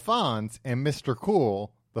 the Fonz, and Mr.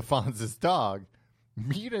 Cool, the Fonz's dog,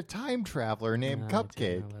 meet a time traveler named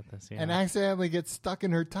Cupcake and accidentally get stuck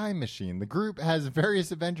in her time machine. The group has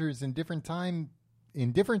various adventures in different times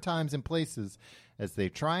and places as they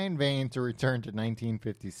try in vain to return to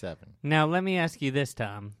 1957. Now, let me ask you this,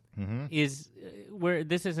 Tom.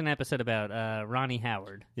 This is an episode about Ronnie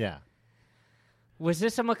Howard. Yeah. Was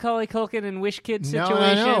this a Macaulay Culkin and Wish Kid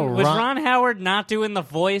situation? No. Was Ron Howard not doing the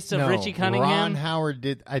voice of Richie Cunningham? Ron Howard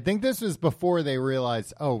did. I think this was before they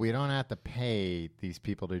realized, we don't have to pay these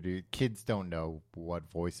people to do. Kids don't know what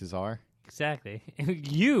voices are. Exactly.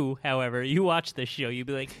 You, however, you watch this show, you'd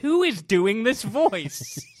be like, who is doing this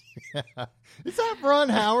voice? Yeah. Is that Ron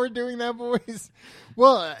Howard doing that voice?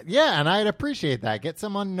 Well, yeah, and I'd appreciate that. Get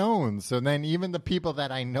some unknowns. So then even the people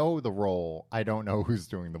that I know the role, I don't know who's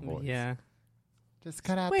doing the voice. Yeah. Just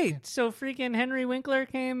cut out. Wait, so freaking Henry Winkler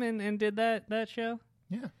came and did that show?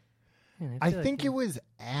 Yeah. Man, I think it was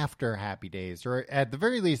after Happy Days, or at the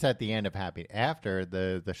very least at the end of after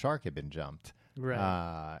the shark had been jumped.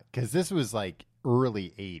 Right. Because this was like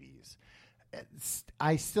early 80s.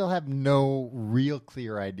 I still have no real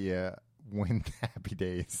clear idea when Happy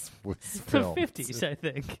Days was filmed. The 50s, I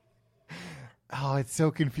think. Oh, it's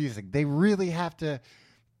so confusing. They really have to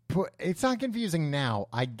put... It's not confusing now.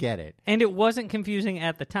 I get it. And it wasn't confusing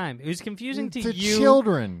at the time. It was confusing to you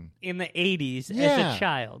children in the 80s as Yeah. a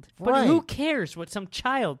child. But Right. who cares what some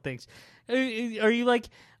child thinks? Are you like...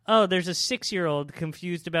 Oh, there's a 6-year-old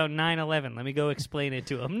confused about 9/11. Let me go explain it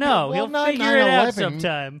to him. No, Well, he'll not figure it out 9/11.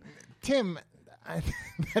 sometime. Tim,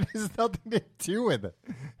 that has nothing to do with it.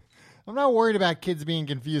 I'm not worried about kids being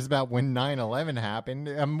confused about when 9/11 happened.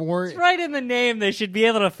 I'm more... It's right in the name. They should be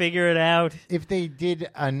able to figure it out. If they did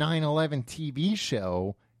a 9/11 TV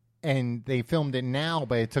show and they filmed it now,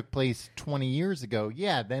 but it took place 20 years ago,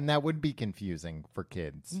 yeah, then that would be confusing for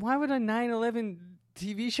kids. Why would a 9/11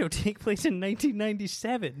 TV show take place in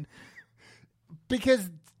 1997? Because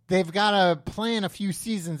they've got to plan a few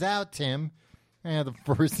seasons out, Tim. The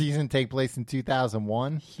first season take place in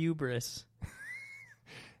 2001. Hubris.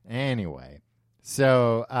 Anyway,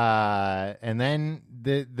 so and then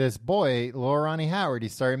this boy, Ronnie Howard, he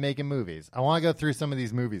started making movies. I want to go through some of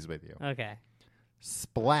these movies with you. Okay.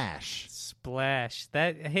 Splash.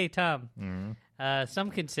 Hey, Tom. Some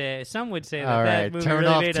would say that All that right, movie turn really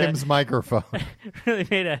off made Tim's microphone. really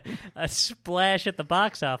made a splash at the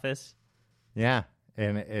box office. Yeah,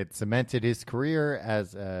 and it cemented his career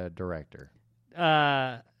as a director.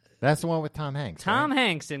 Tom That's the one with Tom Hanks. right?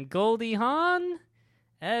 Hanks and Goldie Hawn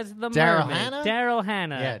as the Daryl mermaid. Hannah? Daryl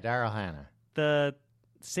Hannah. Yeah, Daryl Hannah. The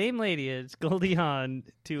same lady as Goldie Hawn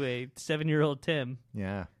to a 7-year-old Tim.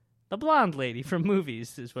 Yeah, The blonde lady from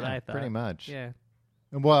movies is what Yeah, I thought. pretty much. Yeah.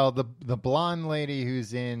 Well, the blonde lady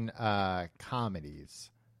who's in comedies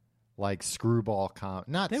like Screwball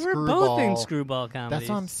They were both in Screwball comedies. That's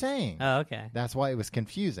what I'm saying. Oh, okay. That's why it was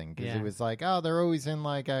confusing, because Yeah. it was like, they're always in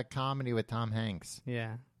like a comedy with Tom Hanks.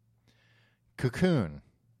 Yeah. Cocoon.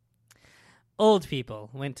 Old people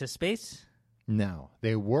went to space. No,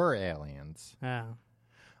 they were aliens. Oh.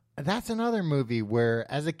 That's another movie where,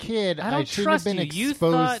 as a kid, I don't shouldn't have trust been you. You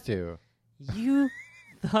exposed thought- to. You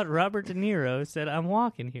thought Robert De Niro said, "I'm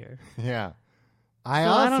walking here." Yeah.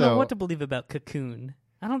 I don't know what to believe about Cocoon.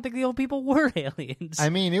 I don't think the old people were aliens. I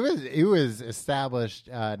mean, it was established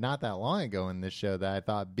not that long ago in this show that I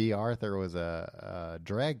thought B. Arthur was a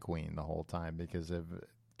drag queen the whole time because of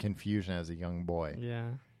confusion as a young boy.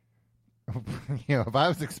 Yeah. If I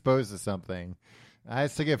was exposed to something, I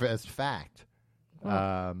took it as fact.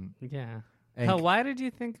 Well, yeah. Hell, why did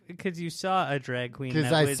you think? Because you saw a drag queen.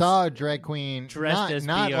 Because I saw a drag queen dressed as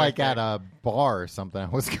not B. like Arthur. at a bar or something. I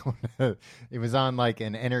was going to. It was on like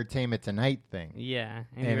an Entertainment Tonight thing. Yeah,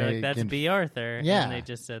 and And you're it like, "That's can- B. Arthur." Yeah. And they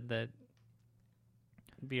just said that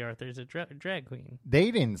B. Arthur's a drag queen.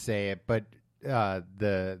 They didn't say it, but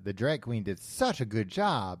the drag queen did such a good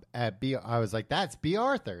job at B. I was like, "That's B.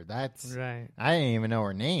 Arthur." That's Right. I didn't even know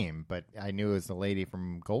her name, but I knew it was the lady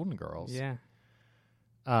from Golden Girls. Yeah.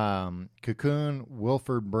 Cocoon,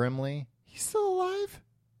 Wilford Brimley. He's still alive?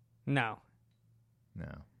 No.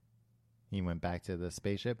 No. He went back to the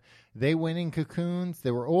spaceship. They went in cocoons.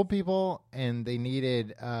 They were old people, and they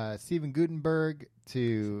needed Steven Gutenberg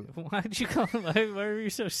to... Why did you call him? Why were you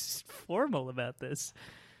so formal about this?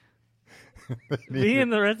 Me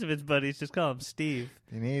and the rest of his buddies just call him Steve.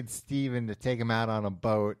 They needed Steven to take him out on a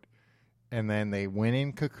boat, and then they went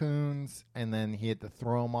in cocoons, and then he had to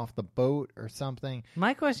throw him off the boat or something.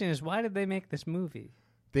 My question is, why did they make this movie?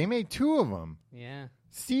 They made two of them. Yeah.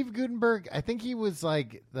 Steve Gutenberg, I think he was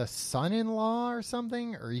like the son-in-law or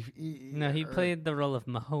something. Or No, he played the role of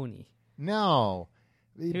Mahoney, No,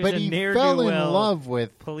 was but a he ne'er-do-well fell in love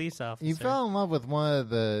with. police officer. He fell in love with one of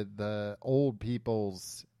the old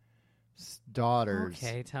people's daughters.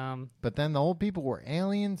 Okay, Tom. But then the old people were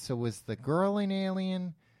aliens, so was the girl an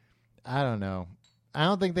alien? I don't know. I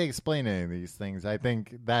don't think they explain any of these things. I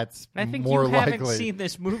think that's I think more you haven't likely. seen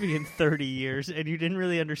this movie in 30 years, and you didn't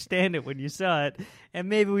really understand it when you saw it. And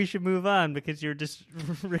maybe we should move on because you're just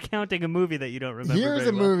recounting a movie that you don't remember. Here's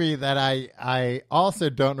very a well. movie that I also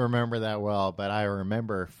don't remember that well, but I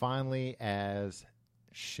remember fondly as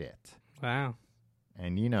shit. Wow.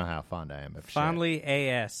 And you know how fond I am of Fondly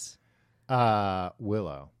AS. shit.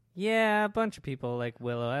 Willow. Yeah, a bunch of people like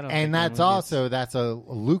Willow. I don't. And think that's a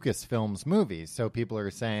Lucasfilms movie. So people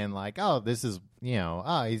are saying like, oh, this is, he's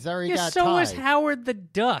already yeah. got So was Ty. Howard the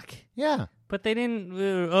Duck. Yeah. But they didn't.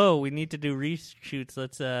 We need to do reshoots.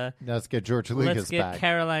 Let's get George Lucas Let's get back.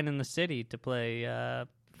 Caroline in the City to play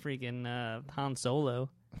freaking Han Solo.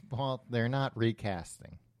 Well, they're not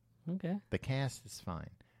recasting. Okay. The cast is fine.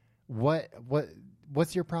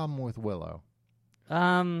 What's your problem with Willow?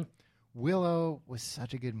 Willow was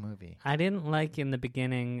such a good movie. I didn't like in the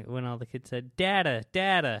beginning when all the kids said "Dada,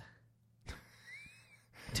 Dada."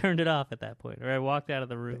 Turned it off at that point, or I walked out of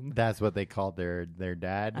the room. That's what they called their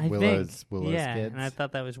dad. I Willow's think. Yeah, kids. and I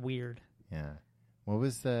thought that was weird. Yeah. What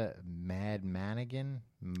was the Mad Manigan?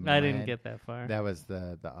 I didn't get that far. That was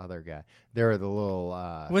the other guy. There were the little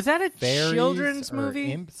Was that a fairies children's or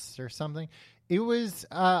movie? imps or something. It was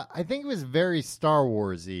I think it was very Star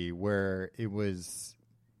Warsy, where it was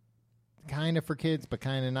kind of for kids but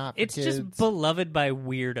kind of not for It's kids. just beloved by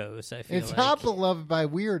weirdos. I feel It's like not beloved by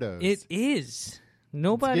weirdos. It is.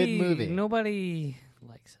 Nobody. good movie. Nobody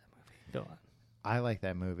likes that movie. Go on. I like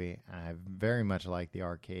that movie. I very much like the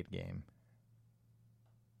arcade game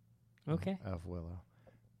Okay. of Willow.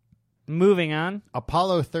 Moving on.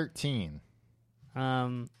 Apollo 13.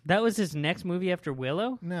 That was his next movie after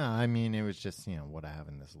Willow. No, I mean it was just what I have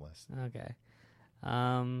in this list. Okay.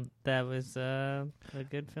 That was a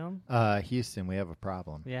good film. Houston, we have a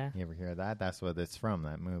problem. Yeah. You ever hear that? That's what it's from,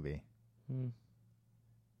 that movie. Hmm.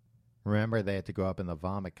 Remember, they had to go up in the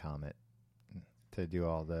Vomit Comet to do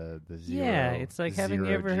all the zero. Yeah, it's like having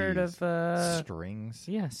you ever heard Gs. of Strings?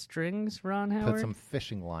 Yeah, Strings, Ron Howard. Put some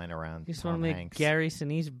fishing line around You just want Tom to make Hanks. Gary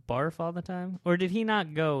Sinise barf all the time? Or did he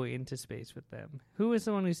not go into space with them? Who was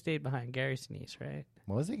the one who stayed behind? Gary Sinise, right?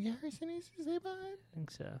 Was it Gary Sinise who stayed behind? I think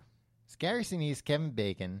so. It's Gary Sinise, Kevin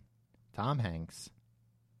Bacon, Tom Hanks,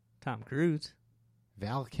 Tom Cruise?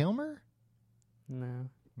 Val Kilmer? No.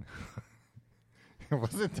 It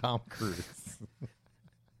wasn't Tom Cruise.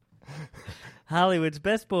 Hollywood's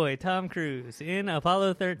best boy, Tom Cruise, in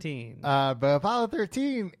Apollo 13. But Apollo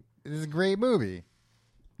 13 is a great movie.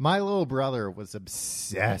 My little brother was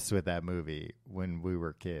obsessed with that movie when we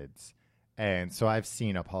were kids. And so I've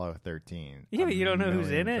seen Apollo 13. Yeah, but you don't know who's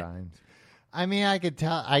in it? Times. I mean, I could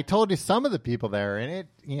tell. I told you some of the people that are in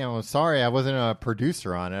it. Sorry, I wasn't a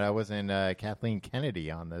producer on it. I wasn't Kathleen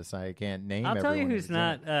Kennedy on this. I can't name I'll tell you everyone who's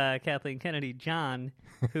not Kathleen Kennedy. John,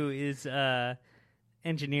 who is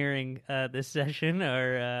engineering this session,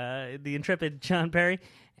 or the intrepid John Perry.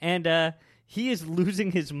 And he is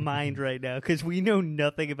losing his mind right now because we know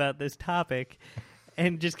nothing about this topic.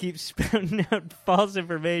 and just keeps spouting out false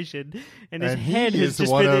information. And his And he head has is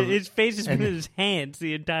just one been of- his face has been and- in his hands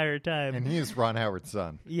the entire time. And he is Ron Howard's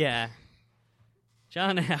son. Yeah.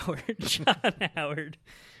 John Howard. John Howard.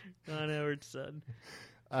 Ron Howard's son.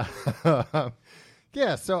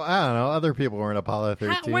 Yeah, so I don't know. Other people were in Apollo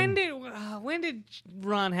 13. When did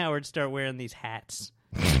Ron Howard start wearing these hats?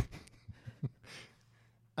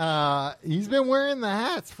 He's been wearing the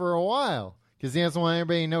hats for a while because he doesn't want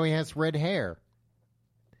everybody to know he has red hair.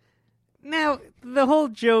 Now, the whole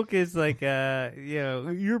joke is like,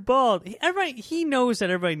 you're bald. He knows that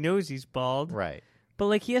everybody knows he's bald. Right. But,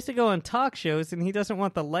 like, he has to go on talk shows, and he doesn't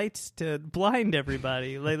want the lights to blind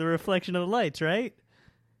everybody, like the reflection of the lights, right?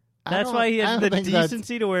 That's why he has the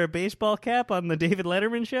decency to wear a baseball cap on the David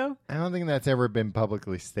Letterman show? I don't think that's ever been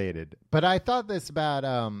publicly stated. But I thought this about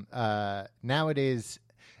nowadays,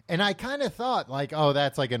 and I kind of thought, like, oh,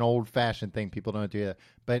 that's like an old-fashioned thing. People don't do that.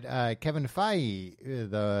 But Kevin Feige,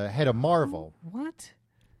 the head of Marvel. What?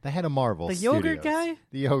 The head of Marvel The yogurt Studios, guy?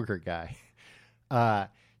 The yogurt guy.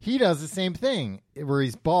 He does the same thing where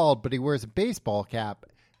he's bald, but he wears a baseball cap.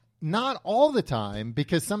 Not all the time,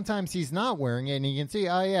 because sometimes he's not wearing it, and you can see,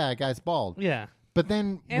 oh, yeah, that guy's bald. Yeah. But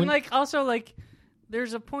then... And, also,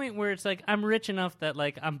 there's a point where it's like, I'm rich enough that,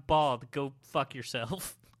 like, I'm bald. Go fuck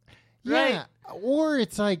yourself. Yeah, Right. or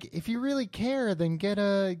it's like, if you really care, then get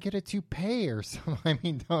a toupee or something. I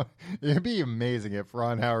mean, it'd be amazing if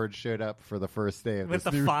Ron Howard showed up for the first day of With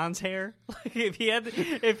this the new... Fonz hair. Like, if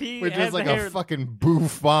he Which had is like the hair, a fucking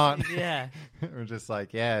bouffant. Yeah. We're just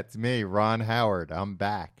like, yeah, it's me, Ron Howard. I'm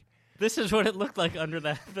back. This is what it looked like under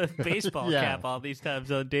the baseball Yeah. cap all these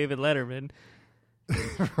times on David Letterman.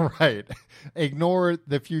 Right. Ignore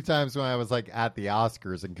the few times when I was like at the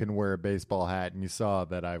Oscars and couldn't wear a baseball hat, and you saw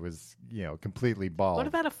that I was, completely bald. What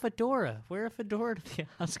about a fedora? Wear a fedora to the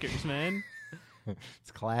Oscars, man.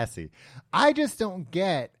 It's classy. I just don't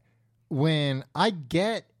get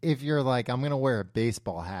if you're like, I'm going to wear a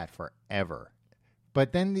baseball hat forever.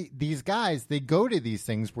 But then these guys, they go to these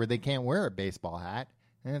things where they can't wear a baseball hat.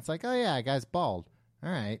 And it's like, oh, yeah, that guy's bald. All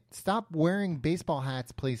right. Stop wearing baseball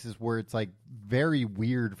hats places where it's like very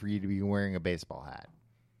weird for you to be wearing a baseball hat.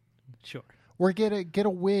 Sure. Or get a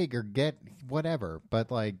wig or get whatever.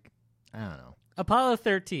 But like, I don't know. Apollo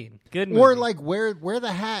 13. Good movie. Or like wear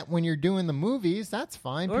the hat when you're doing the movies. That's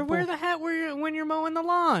fine. Or wear the hat when you're mowing the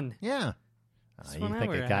lawn. Yeah. That's You when I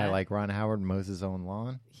think wear a a guy hat. like Ron Howard mows his own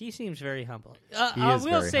lawn? He seems very humble. He I is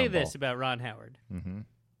will very say humble. this about Ron Howard. Mm-hmm.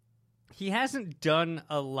 He hasn't done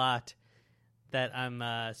a lot that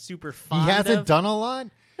I'm super He fond of. hasn't done a lot?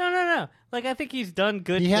 No. Like, I think he's done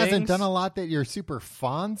good He things. hasn't done a lot that you're super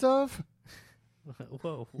fond of?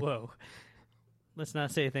 Whoa. Let's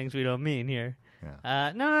not say things we don't mean here.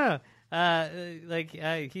 Yeah. No.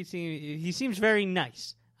 He seems very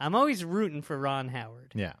nice. I'm always rooting for Ron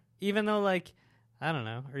Howard. Yeah. Even though, like, I don't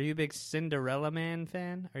know. Are you a big Cinderella Man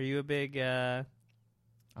fan? Are you a big I'm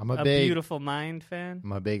A Beautiful Mind fan?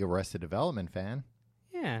 I'm a big Arrested Development fan,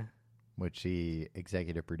 Yeah, which he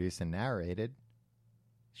executive produced and narrated.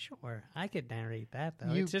 sure. I could narrate that,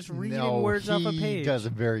 though. You- It's just reading no, words off a He page. does a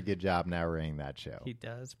very good job narrating that show. He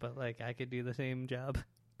does, but, like, I could do the same job.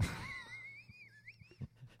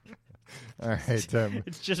 All right, Tim.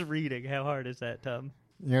 It's just reading. How hard is that, Tom?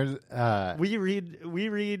 Here's, We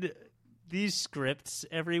read these scripts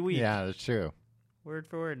every week, yeah, that's true. word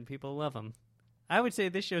for word, and people love them. I would say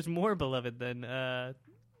this show's more beloved than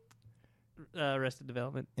Arrested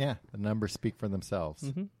Development. Yeah, the numbers speak for themselves.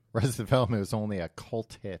 Mhm. Arrested Development was only a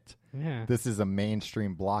cult hit. Yeah. This is a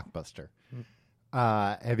mainstream blockbuster.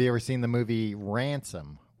 Have you ever seen the movie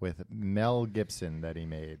Ransom with Mel Gibson that he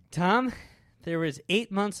made? Tom, there was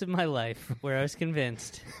 8 months of my life where I was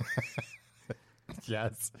convinced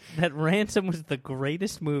Yes. that Ransom was the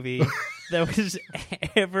greatest movie that was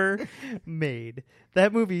ever made.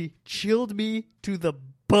 That movie chilled me to the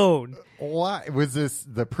bone. Why was this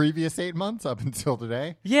the previous 8 months up until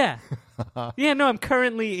today? Yeah. Yeah, no, I'm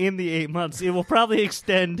currently in the 8 months. It will probably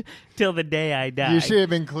extend till the day I die. You should have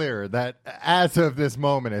been clear that as of this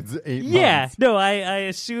moment, it's 8 Yeah, months. no, I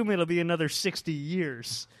assume it'll be another 60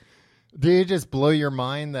 years. Did it just blow your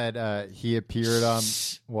mind that he appeared on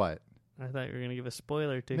what? I thought you were going to give a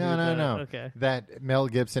spoiler to No. Okay. That Mel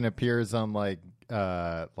Gibson appears on like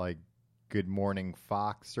Good Morning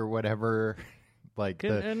Fox or whatever. Like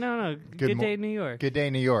Good, the Good Day New York. Good Day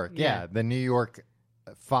New York. Yeah. Yeah, the New York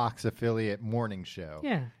Fox affiliate morning show.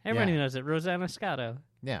 Yeah, everybody Yeah. knows it. Rosanna Scotto.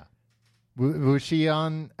 Yeah. Was she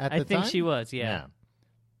on at the I time? think she was, yeah.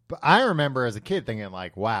 But I remember as a kid thinking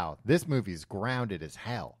like, wow, this movie's grounded as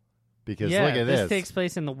hell. Because Yeah, look at this. takes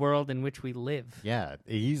place in the world in which we live. Yeah,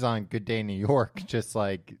 he's on Good Day New York, just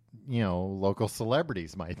like, local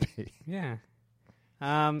celebrities might be. Yeah.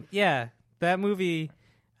 Yeah, that movie,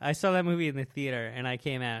 I saw that movie in the theater, and I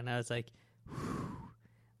came out, and I was like, whew.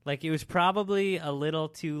 Like, it was probably a little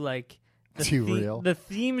too, like... Too real? The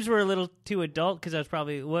themes were a little too adult, because I was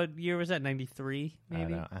probably... What year was that? 93,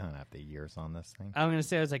 maybe? I don't have the years on this thing. I'm going to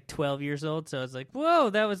say I was, like, 12 years old, so I was like, whoa,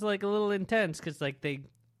 that was, like, a little intense, because, like, they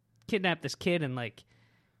kidnapped this kid and, like,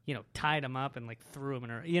 tied him up and, like, threw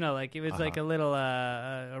him in a... like, it was, like, a little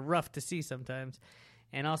rough to see sometimes.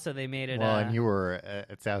 And also they made it... Well, and you were,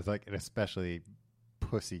 it sounds like, an especially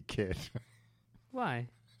pussy kid. Why?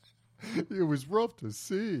 It was rough to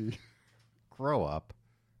see. Grow up.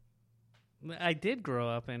 I did grow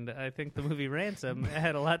up, and I think the movie Ransom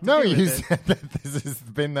had a lot to No, do with you it. said that this has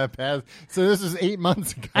been the past. So this was 8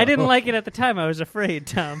 months ago. I didn't like it at the time. I was afraid,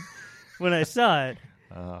 Tom, when I saw it.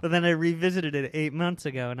 But then I revisited it 8 months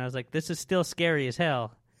ago, and I was like, this is still scary as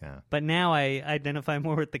hell. Yeah. But now I identify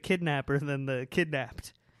more with the kidnapper than the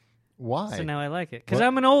kidnapped. Why? So now I like it. Because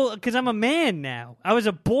What? I'm a man now. I was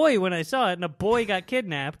a boy when I saw it, and a boy got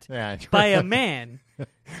kidnapped Yeah, by a man.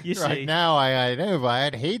 You see. Right now, I identify.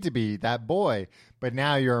 I'd hate to be that boy, but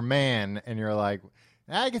now you're a man, and you're like,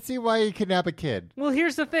 I can see why you kidnap a kid. Well,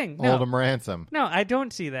 here's the thing. Hold him ransom. No, I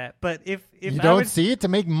don't see that. But if You I don't would, see it to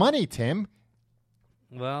make money, Tim.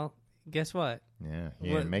 well, guess what? Yeah,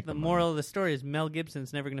 you didn't make the the moral money. of the story is Mel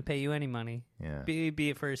Gibson's never going to pay you any money. Yeah. Be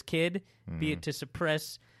it for his kid, be it to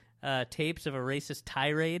suppress tapes of a racist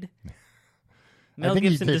tirade. Mel think he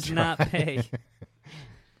Gibson did does not try. pay.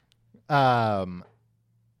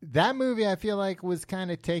 That movie, I feel like, was kind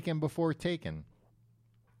of taken before Taken.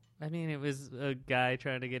 I mean, it was a guy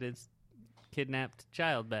trying to get his kidnapped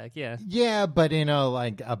child back. Yeah. Yeah, but in a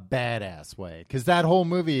badass way. Because that whole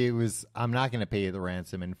movie, it was, I'm not going to pay you the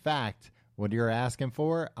ransom. In fact, what you're asking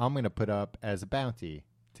for, I'm going to put up as a bounty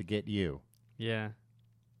to get you. Yeah.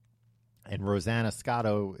 And Rosanna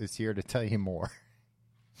Scotto is here to tell you more.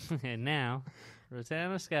 And now,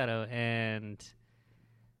 Rosanna Scotto and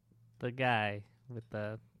the guy with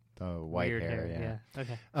the White weird hair, yeah.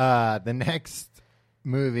 Okay. The next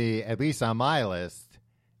movie, at least on my list,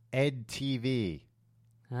 Ed TV.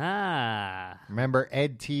 Ah. Remember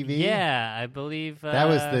Ed TV? Yeah, I believe That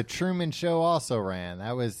was the Truman Show also ran.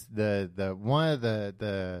 That was the one of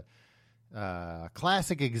the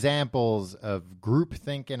classic examples of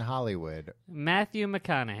groupthink in Hollywood. Matthew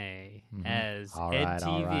McConaughey as All Ed right,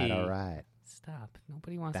 TV. all right. Stop.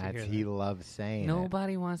 Nobody wants to That's hear he that. loves saying it.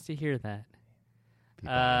 Nobody wants to hear that.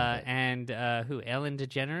 People love it. And who? Ellen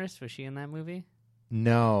DeGeneres? Was she in that movie?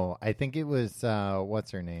 No, I think it was what's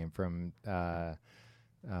her name from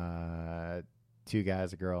Two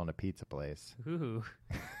Guys, a Girl, and a Pizza Place. Ooh.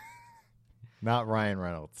 Not Ryan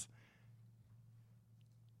Reynolds.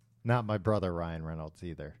 Not my brother Ryan Reynolds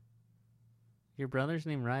either. Your brother's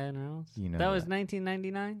named Ryan Reynolds? You know that was that.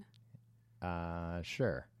 1999?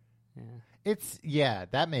 Sure. Yeah.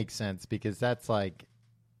 That makes sense because that's like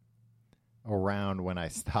around when I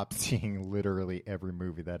stopped seeing literally every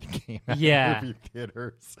movie that came out Yeah. of movie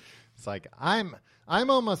theaters. It's like I'm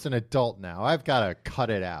almost an adult now. I've got to cut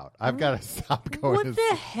it out. I've got to stop going. What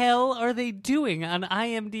the hell are they doing on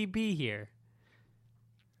IMDb here?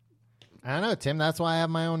 I don't know, Tim. That's why I have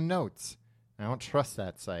my own notes. I don't trust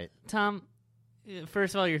that site. Tom,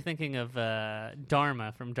 first of all, you're thinking of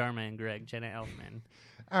Dharma from Dharma and Greg, Jenna Elfman.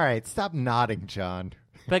 All right, stop nodding, John.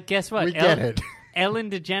 But guess what? We get it. Ellen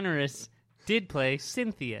DeGeneres did play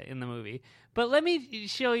Cynthia in the movie. But let me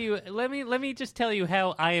show you. Let me just tell you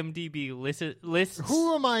how IMDb lists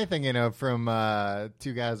Who am I thinking of from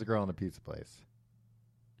Two Guys, a Girl, and a Pizza Place?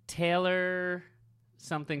 Taylor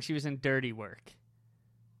something. She was in Dirty Work.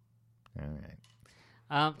 All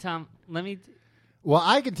right. Tom, let me. Well,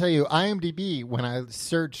 I can tell you, IMDb, when I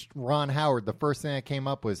searched Ron Howard, the first thing that came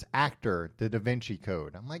up was actor, The Da Vinci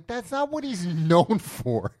Code. I'm like, that's not what he's known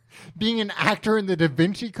for. Being an actor in The Da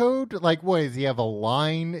Vinci Code? Like, what, does he have a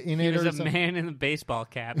line in He it was or a something? man in a baseball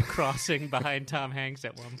cap crossing behind Tom Hanks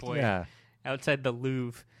at one point. Yeah. Outside the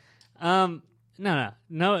Louvre. No.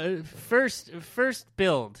 First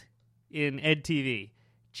build in Ed TV.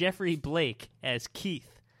 Jeffrey Blake as Keith.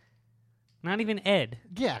 Not even Ed.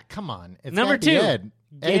 Yeah, come on. It's Number gotta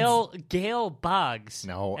be 2, Ed. Gail Boggs.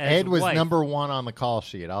 No, as Ed was wife. number 1 on the call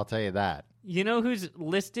sheet. I'll tell you that. You know who's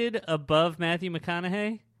listed above Matthew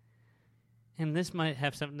McConaughey? And this might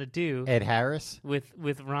have something to do Ed Harris?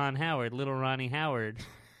 with Ron Howard, little Ronnie Howard,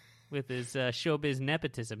 with his showbiz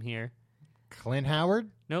nepotism here. Clint Howard?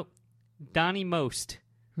 Nope. Donnie Most.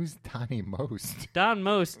 Who's Donnie Most? Don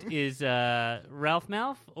Most is Ralph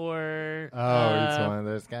Malph or... Oh, he's one of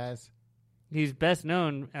those guys? He's best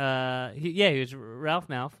known. He was Ralph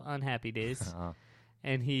Malph on Happy Days.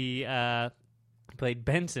 and he played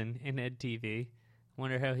Benson in Ed TV.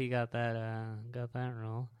 Wonder how he got that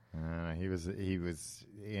role. He was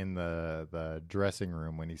in the dressing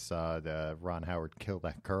room when he saw Ron Howard kill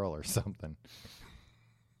that girl or something.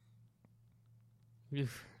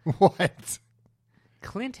 Oof. What?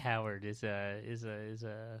 Clint Howard is an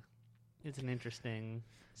interesting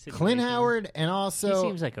situation. Clint Howard, and He also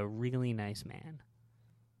seems like a really nice man.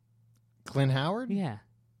 Clint Howard? Yeah,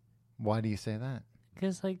 Why do you say that?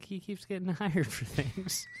 because like he keeps getting hired for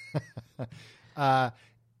things.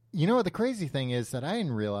 You know what the crazy thing is that I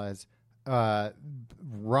didn't realize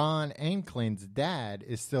Ron and Clint's dad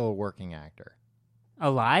is still a working actor.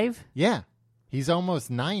 Alive? Yeah. He's almost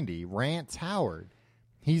 90. Rance Howard.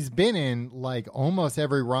 He's been in like almost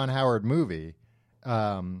every Ron Howard movie.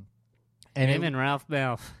 And Him and Ralph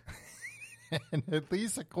Malph. and at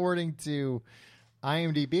least according to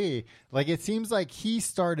IMDb, like it seems like he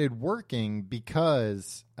started working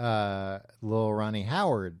because little Ronnie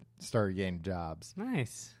Howard started getting jobs.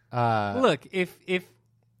 Nice. Uh, Look, if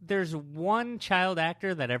there's one child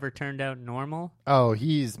actor that ever turned out normal, Oh,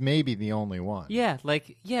 he's maybe the only one. yeah,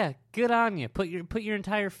 good on you. Put your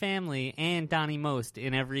entire family and Donnie Most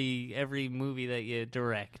in every movie that you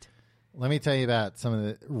direct. Let me tell you about some of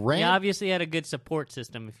the You obviously had a good support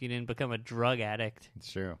system if you didn't become a drug addict.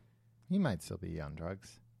 It's true. He might still be on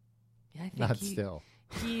drugs. Yeah, I think Not still.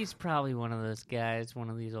 He's probably one of those guys, one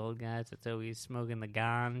of these old guys that's always smoking the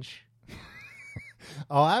ganj.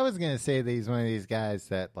 Oh, I was gonna say that he's one of these guys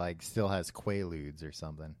that like still has Quaaludes or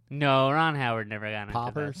something. No, Ron Howard never got into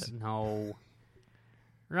Poppers? that. No.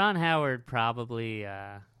 Ron Howard probably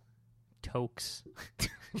tokes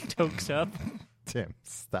up. Tim,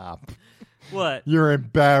 stop. What? You're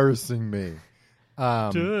embarrassing me.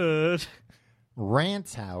 Dude.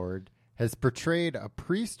 Rance Howard has portrayed a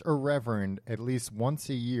priest or reverend at least once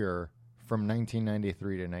a year from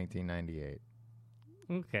 1993 to 1998.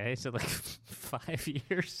 Okay, so like 5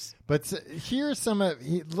 years. But here's some of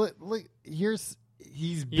he's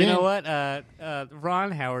been. You know what?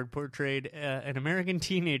 Ron Howard portrayed an American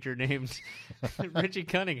teenager named Richie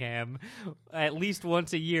Cunningham at least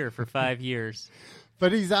once a year for 5 years.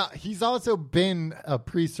 But he's also been a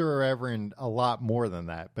priest or a reverend a lot more than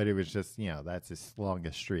that. But it was just, that's his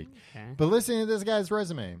longest streak. Okay. But listen to this guy's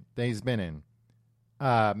resume that he's been in.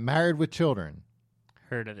 Married with Children.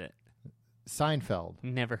 Heard of it. Seinfeld.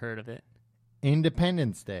 Never heard of it.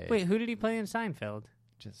 Independence Day. Wait, who did he play in Seinfeld?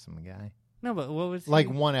 Just some guy. No, but what was Like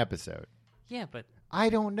he? one episode. Yeah, but I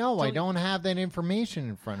don't know. I So- don't have that information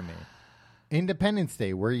in front of me. Independence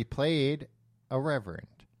Day, where he played a reverend,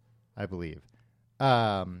 I believe.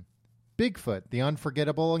 Bigfoot, The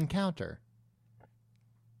Unforgettable Encounter.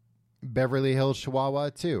 Beverly Hills Chihuahua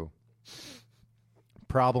 2.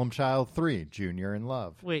 Problem Child 3, Junior in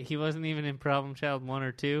Love. wait, he wasn't even in Problem Child 1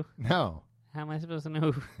 or 2? No. How am I supposed to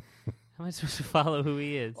know? How am I supposed to follow who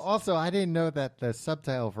he is? Also, I didn't know that the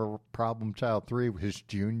subtitle for Problem Child 3 was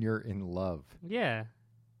Junior in Love. Yeah.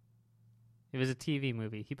 It was a TV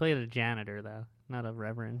movie. He played a janitor, though, not a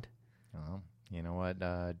reverend. Well, you know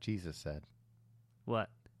what Jesus said? What?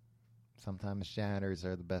 Sometimes janitors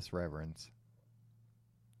are the best reverends.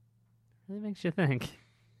 Really makes you think.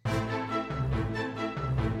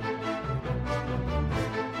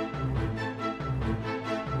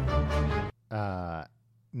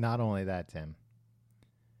 Not only that, Tim.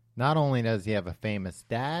 Not only does he have a famous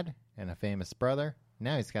dad and a famous brother,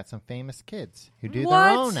 now he's got some famous kids who do What? their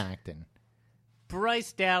own acting.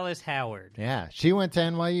 Bryce Dallas Howard. Yeah, she went to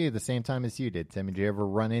NYU the same time as you did, Tim. Did you ever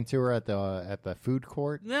run into her at the food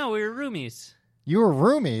court? No, we were roomies. You were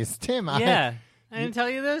roomies, Tim. Yeah. I didn't tell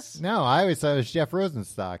you this? No, I always thought it was Jeff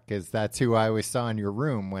Rosenstock because that's who I always saw in your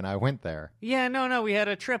room when I went there. Yeah, no, we had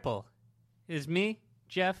a triple. It was me,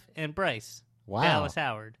 Jeff, and Bryce. Wow. Dallas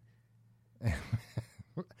Howard.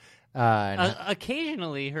 And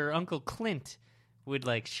Occasionally, her uncle Clint would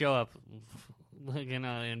like show up,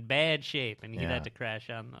 in bad shape, and he'd Yeah. have to crash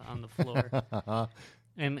on the floor.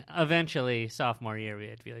 And eventually, sophomore year, we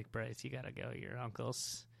had to be like, Bryce, you gotta go. Your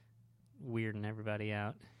uncle's weirding everybody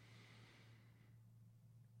out.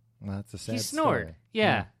 well, that's a sad He snored. story.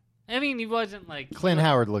 Yeah. I mean, he wasn't like Clint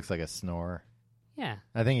Howard looks like a snorer. Yeah,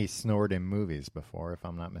 I think he snored in movies before, if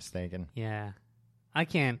I'm not mistaken. yeah. I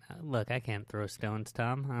can't throw stones,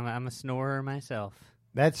 Tom. I'm a snorer myself.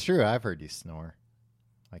 That's true. I've heard you snore.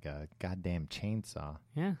 Like a goddamn chainsaw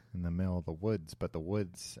Yeah. in the middle of the woods, but the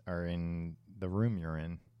woods are in the room you're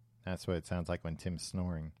in. That's what it sounds like when Tim's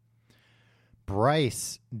snoring.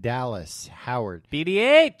 Bryce Dallas Howard.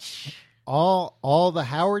 BDH. All the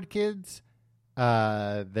Howard kids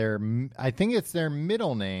I think it's their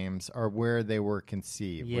middle names are where they were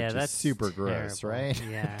conceived, Yeah, which that's is super gross, terrible. right?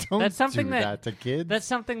 Yeah. Don't That's something do that- to kids. That's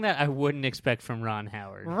something that I wouldn't expect from Ron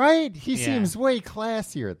Howard. right. He Yeah. seems way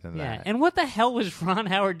classier than Yeah. that. And what the hell was Ron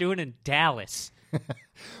Howard doing in Dallas?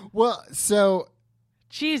 Well, so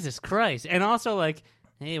Jesus Christ. And also, like,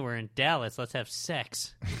 hey, we're in Dallas. Let's have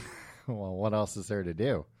sex. well, what else is there to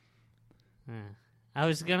do? I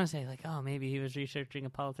was going to say, like, oh, maybe he was researching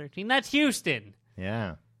Apollo 13. That's Houston.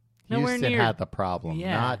 Yeah. Nowhere Houston near- had the problem,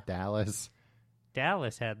 Yeah. not Dallas.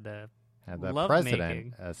 Dallas had the love president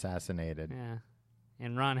making. assassinated. Yeah.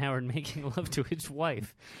 And Ron Howard making love to his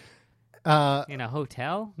wife Uh, in a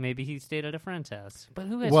hotel. Maybe he stayed at a friend's house. But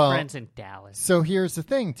who has Well, friends in Dallas? so here's the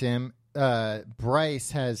thing, Tim.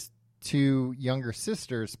 Bryce has two younger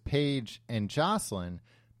sisters, Paige and Jocelyn,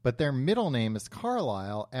 but their middle name is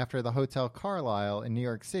Carlisle after the Hotel Carlisle in New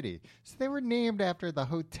York City. So they were named after the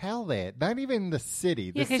hotel there, not even the city.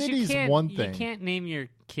 The 'cause city's one thing. You can't name your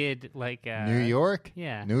kid like New York?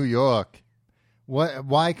 Yeah. New York. What?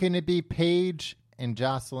 Why couldn't it be Paige and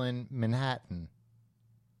Jocelyn Manhattan?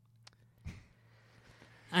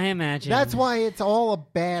 I imagine. That's why it's all a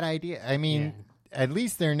bad idea. I mean, Yeah. at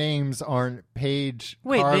least their names aren't Paige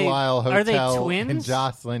Wait, Carlisle are they Hotel twins? and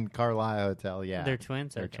Jocelyn Carlisle Hotel. Yeah, They're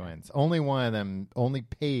twins? They're Okay. twins. Only one of them. Only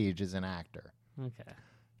Paige is an actor. Okay.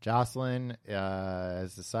 Jocelyn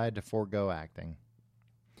has decided to forego acting.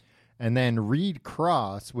 And then Reed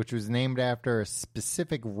Cross, which was named after a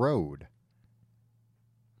specific road.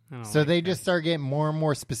 Oh, So like they that. just start getting more and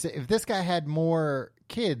more specific. If this guy had more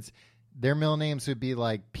kids, their middle names would be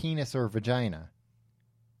like penis or vagina.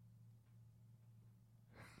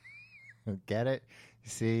 Get it?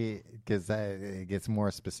 See, because it gets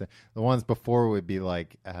more specific. The ones before would be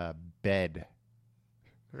like bed.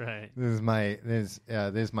 Right. This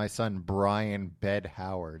is my son Brian Bed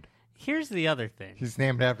Howard. Here's the other thing. He's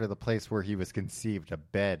named after the place where he was conceived, a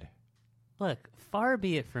bed. Look, far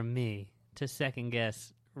be it from me to second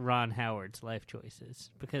guess Ron Howard's life choices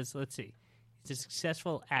because let's see. He's a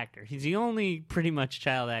successful actor. He's the only pretty much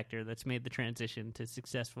child actor that's made the transition to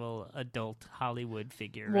successful adult Hollywood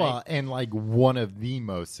figure, right? Well, and like one of the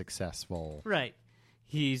most successful. Right.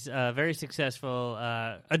 He's a very successful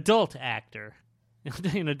adult actor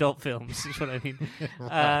in adult films, is what I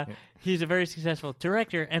mean. He's a very successful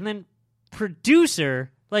director and then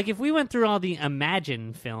producer. Like, if we went through all the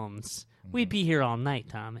Imagine films, we'd be here all night,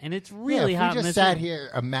 Tom. And it's really yeah, hot if we in just this sat room.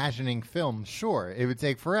 here imagining films, sure, it would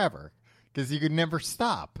take forever because you could never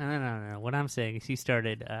stop. No. What I'm saying is he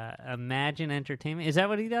started Imagine Entertainment. Is that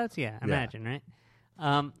what he does? Yeah, Imagine,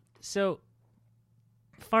 right? So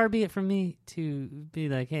far be it from me to be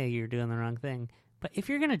like, hey, you're doing the wrong thing. But if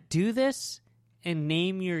you're going to do this and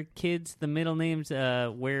name your kids the middle names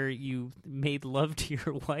where you made love to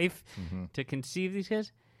your wife to conceive these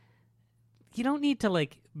kids, you don't need to,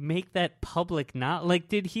 like, make that public. Not like,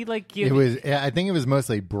 did he, like, give... I think it was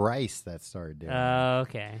mostly Bryce that started doing it.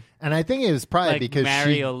 Okay. And I think it was probably Like because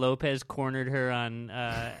Mario Lopez cornered her on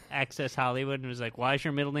Access Hollywood and was like, why is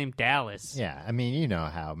your middle name Dallas? Yeah, I mean, you know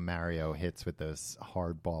how Mario hits with those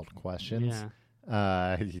hardball questions.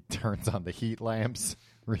 Yeah. He turns on the heat lamps,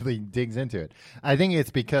 really digs into it. I think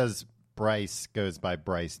it's because Bryce goes by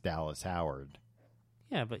Bryce Dallas Howard.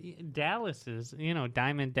 Yeah, but Dallas is,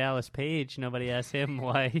 Diamond Dallas Page. Nobody asked him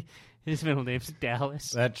why his middle name's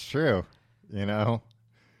Dallas. That's true.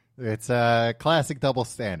 It's a classic double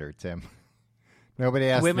standard, Tim. Nobody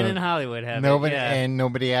asked Women in Hollywood have nobody, it. Yeah. and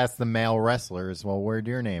nobody asked the male wrestlers, well, where'd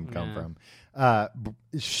your name come from?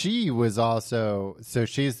 She was also, so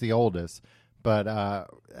she's the oldest, but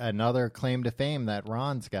another claim to fame that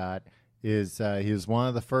Ron's got is he was one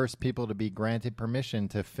of the first people to be granted permission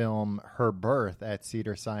to film her birth at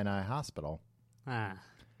Cedars-Sinai Hospital. Ah,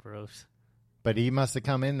 gross. But he must have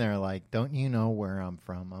come in there like, don't you know where I'm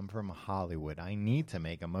from? I'm from Hollywood. I need to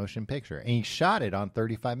make a motion picture. And he shot it on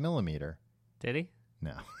 35 millimeter. Did he?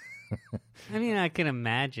 No. I mean, I can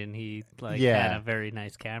imagine he had a very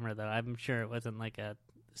nice camera, though. I'm sure it wasn't like a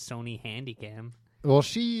Sony Handycam. Well,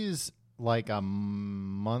 she's like a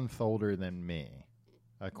month older than me,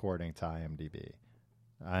 according to IMDb.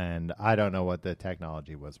 And I don't know what the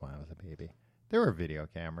technology was when I was a baby. There were video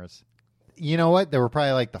cameras. You know what? They were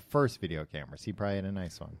probably like the first video cameras. He probably had a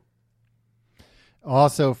nice one.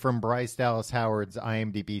 Also from Bryce Dallas Howard's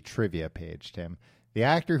IMDb trivia page, Tim. The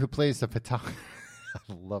actor who plays the photographer...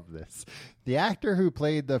 I love this. The actor who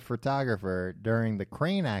played the photographer during the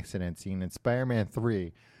crane accident scene in Spider-Man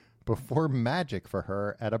 3 performed magic for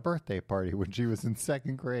her at a birthday party when she was in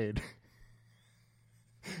second grade.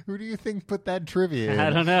 Who do you think put that trivia in? I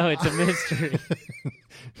don't know. It's a mystery.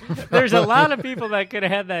 There's a lot of people that could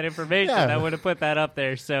have had that information Yeah. that would have put that up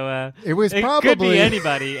there. So It was it probably could be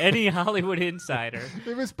anybody, any Hollywood insider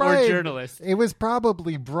It was probably or journalist. It was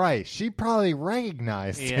probably Bryce. She probably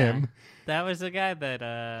recognized him That was the guy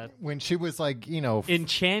that when she was like, you know,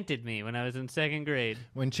 enchanted me when I was in second grade.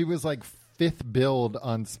 when she was like fifth build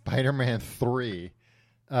on Spider-Man 3,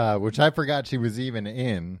 which I forgot she was even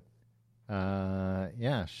in.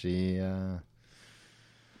 Yeah, she.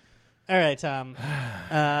 All right, Tom.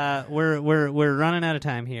 We're running out of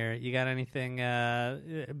time here. You got anything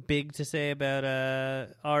big to say about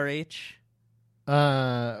RH?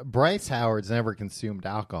 Bryce Howard's never consumed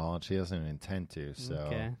alcohol, and she doesn't intend to. So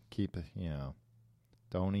Okay. keep,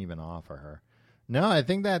 don't even offer her. No, I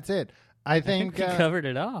think that's it. I think we covered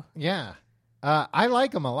it all. yeah. I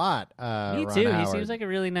like him a lot. Me Ron too. He Howard. seems like a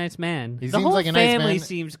really nice man. He the seems whole like a nice family man.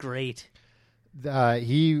 seems great.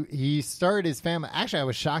 He started his family. Actually, I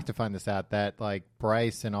was shocked to find this out that like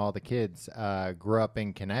Bryce and all the kids grew up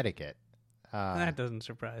in Connecticut. That doesn't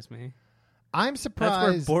surprise me. I'm That's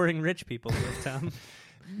surprised. where boring rich people live, Tom.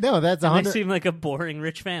 No, that's And they 100. seem like a boring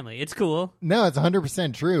rich family. It's cool. No, it's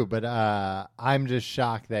 100% true. But I'm just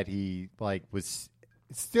shocked that he like was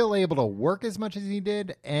still able to work as much as he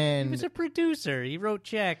did. And He was a producer. He wrote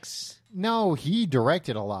checks. no, he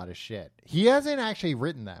directed a lot of shit. He hasn't actually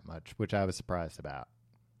written that much, which I was surprised about.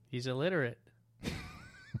 He's illiterate.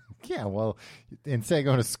 Yeah, well, instead of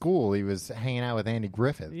going to school, he was hanging out with Andy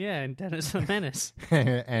Griffith Yeah, and Dennis the Menace.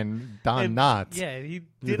 and Don And- Knotts. Yeah, he You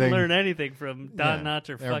didn't think- learn anything from Don Yeah. Knotts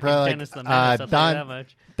or They were fucking probably like, Dennis the Menace. I'll tell Don- you that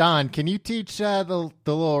much. Don, can you teach the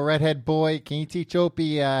little redhead boy? Can you teach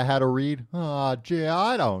Opie how to read? Oh, gee,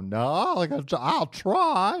 I don't know. I'll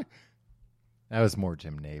try. That was more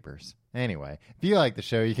Jim Neighbors. Anyway, if you like the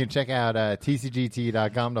show, you can check out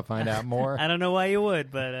tcgt.com to find out more. I don't know why you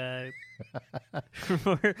would, but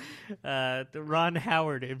for the Ron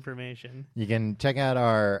Howard information. You can check out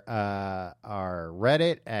our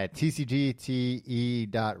Reddit at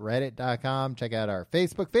tcgte.reddit.com. Check out our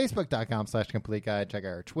Facebook, facebook.com/complete guide. Check out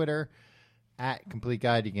our Twitter at complete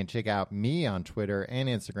guide. You can check out me on Twitter and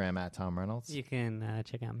Instagram at Tom Reynolds. You can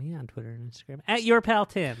check out me on Twitter and Instagram at your pal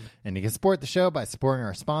Tim. And you can support the show by supporting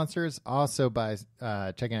our sponsors. Also by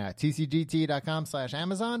checking out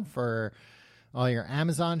tcgt.com/Amazon for all your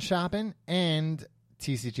Amazon shopping, and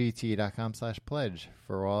tcgt.com/pledge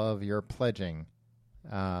for all of your pledging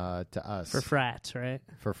to us. For frats, right?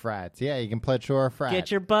 For frats. Yeah, you can pledge to our frat. Get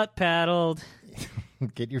your butt paddled.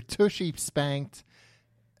 Get your tushy spanked.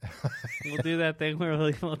 We'll do that thing where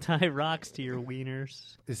we'll tie rocks to your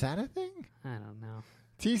wieners. Is that a thing? I don't know.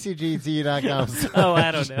 tcgt.com. Oh,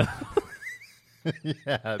 I don't know.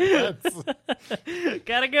 Yeah, that's...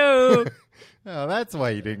 Gotta go. Oh, that's why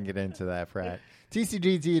you didn't get into that, frat.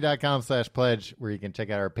 tcgt.com/pledge, where you can check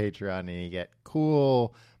out our Patreon and you get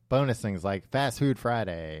cool bonus things like Fast Food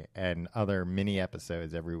Friday and other mini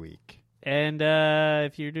episodes every week. And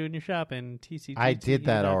if you're doing your shopping, TCG. I did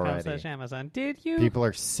that already. Amazon. Did you? People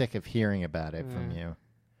are sick of hearing about it from you.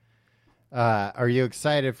 Are you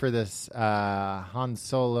excited for this Han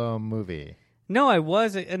Solo movie? No, I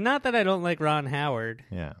wasn't. Not that I don't like Ron Howard,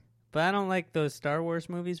 Yeah. but I don't like those Star Wars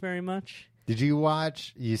movies very much. Did you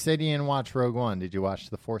watch? You said you didn't watch Rogue One. Did you watch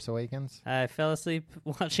The Force Awakens? I fell asleep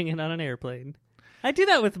watching it on an airplane. I do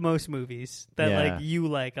that with most movies that Yeah. like you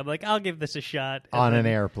like. I'm like, I'll give this a shot. and On an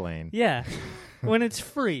then- airplane. Yeah. When it's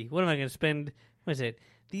free. What am I going to spend? What is it?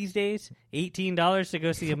 These days, $18 to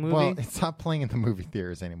go see a movie? Well, it's not playing in the movie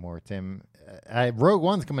theaters anymore, Tim. Rogue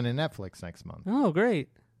One's coming to Netflix next month. Oh, great.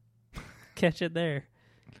 Catch it there.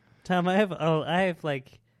 Tom, I have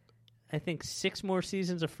like, I think 6 more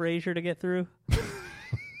seasons of Frasier to get through.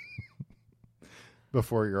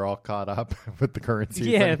 Before you're all caught up with the current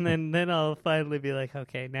season. Yeah, and then I'll finally be like,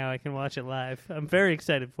 okay, now I can watch it live. I'm very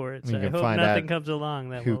excited for it. So You I can hope find nothing out comes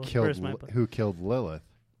along that who will killed burst my butt. who killed Lilith.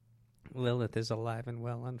 Lilith is alive and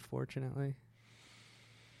well, unfortunately.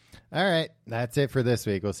 All right, that's it for this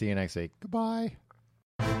week. We'll see you next week. Goodbye.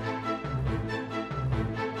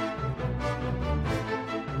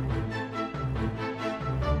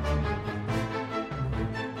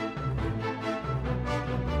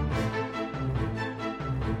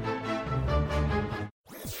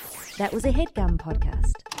 That was a HeadGum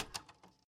podcast.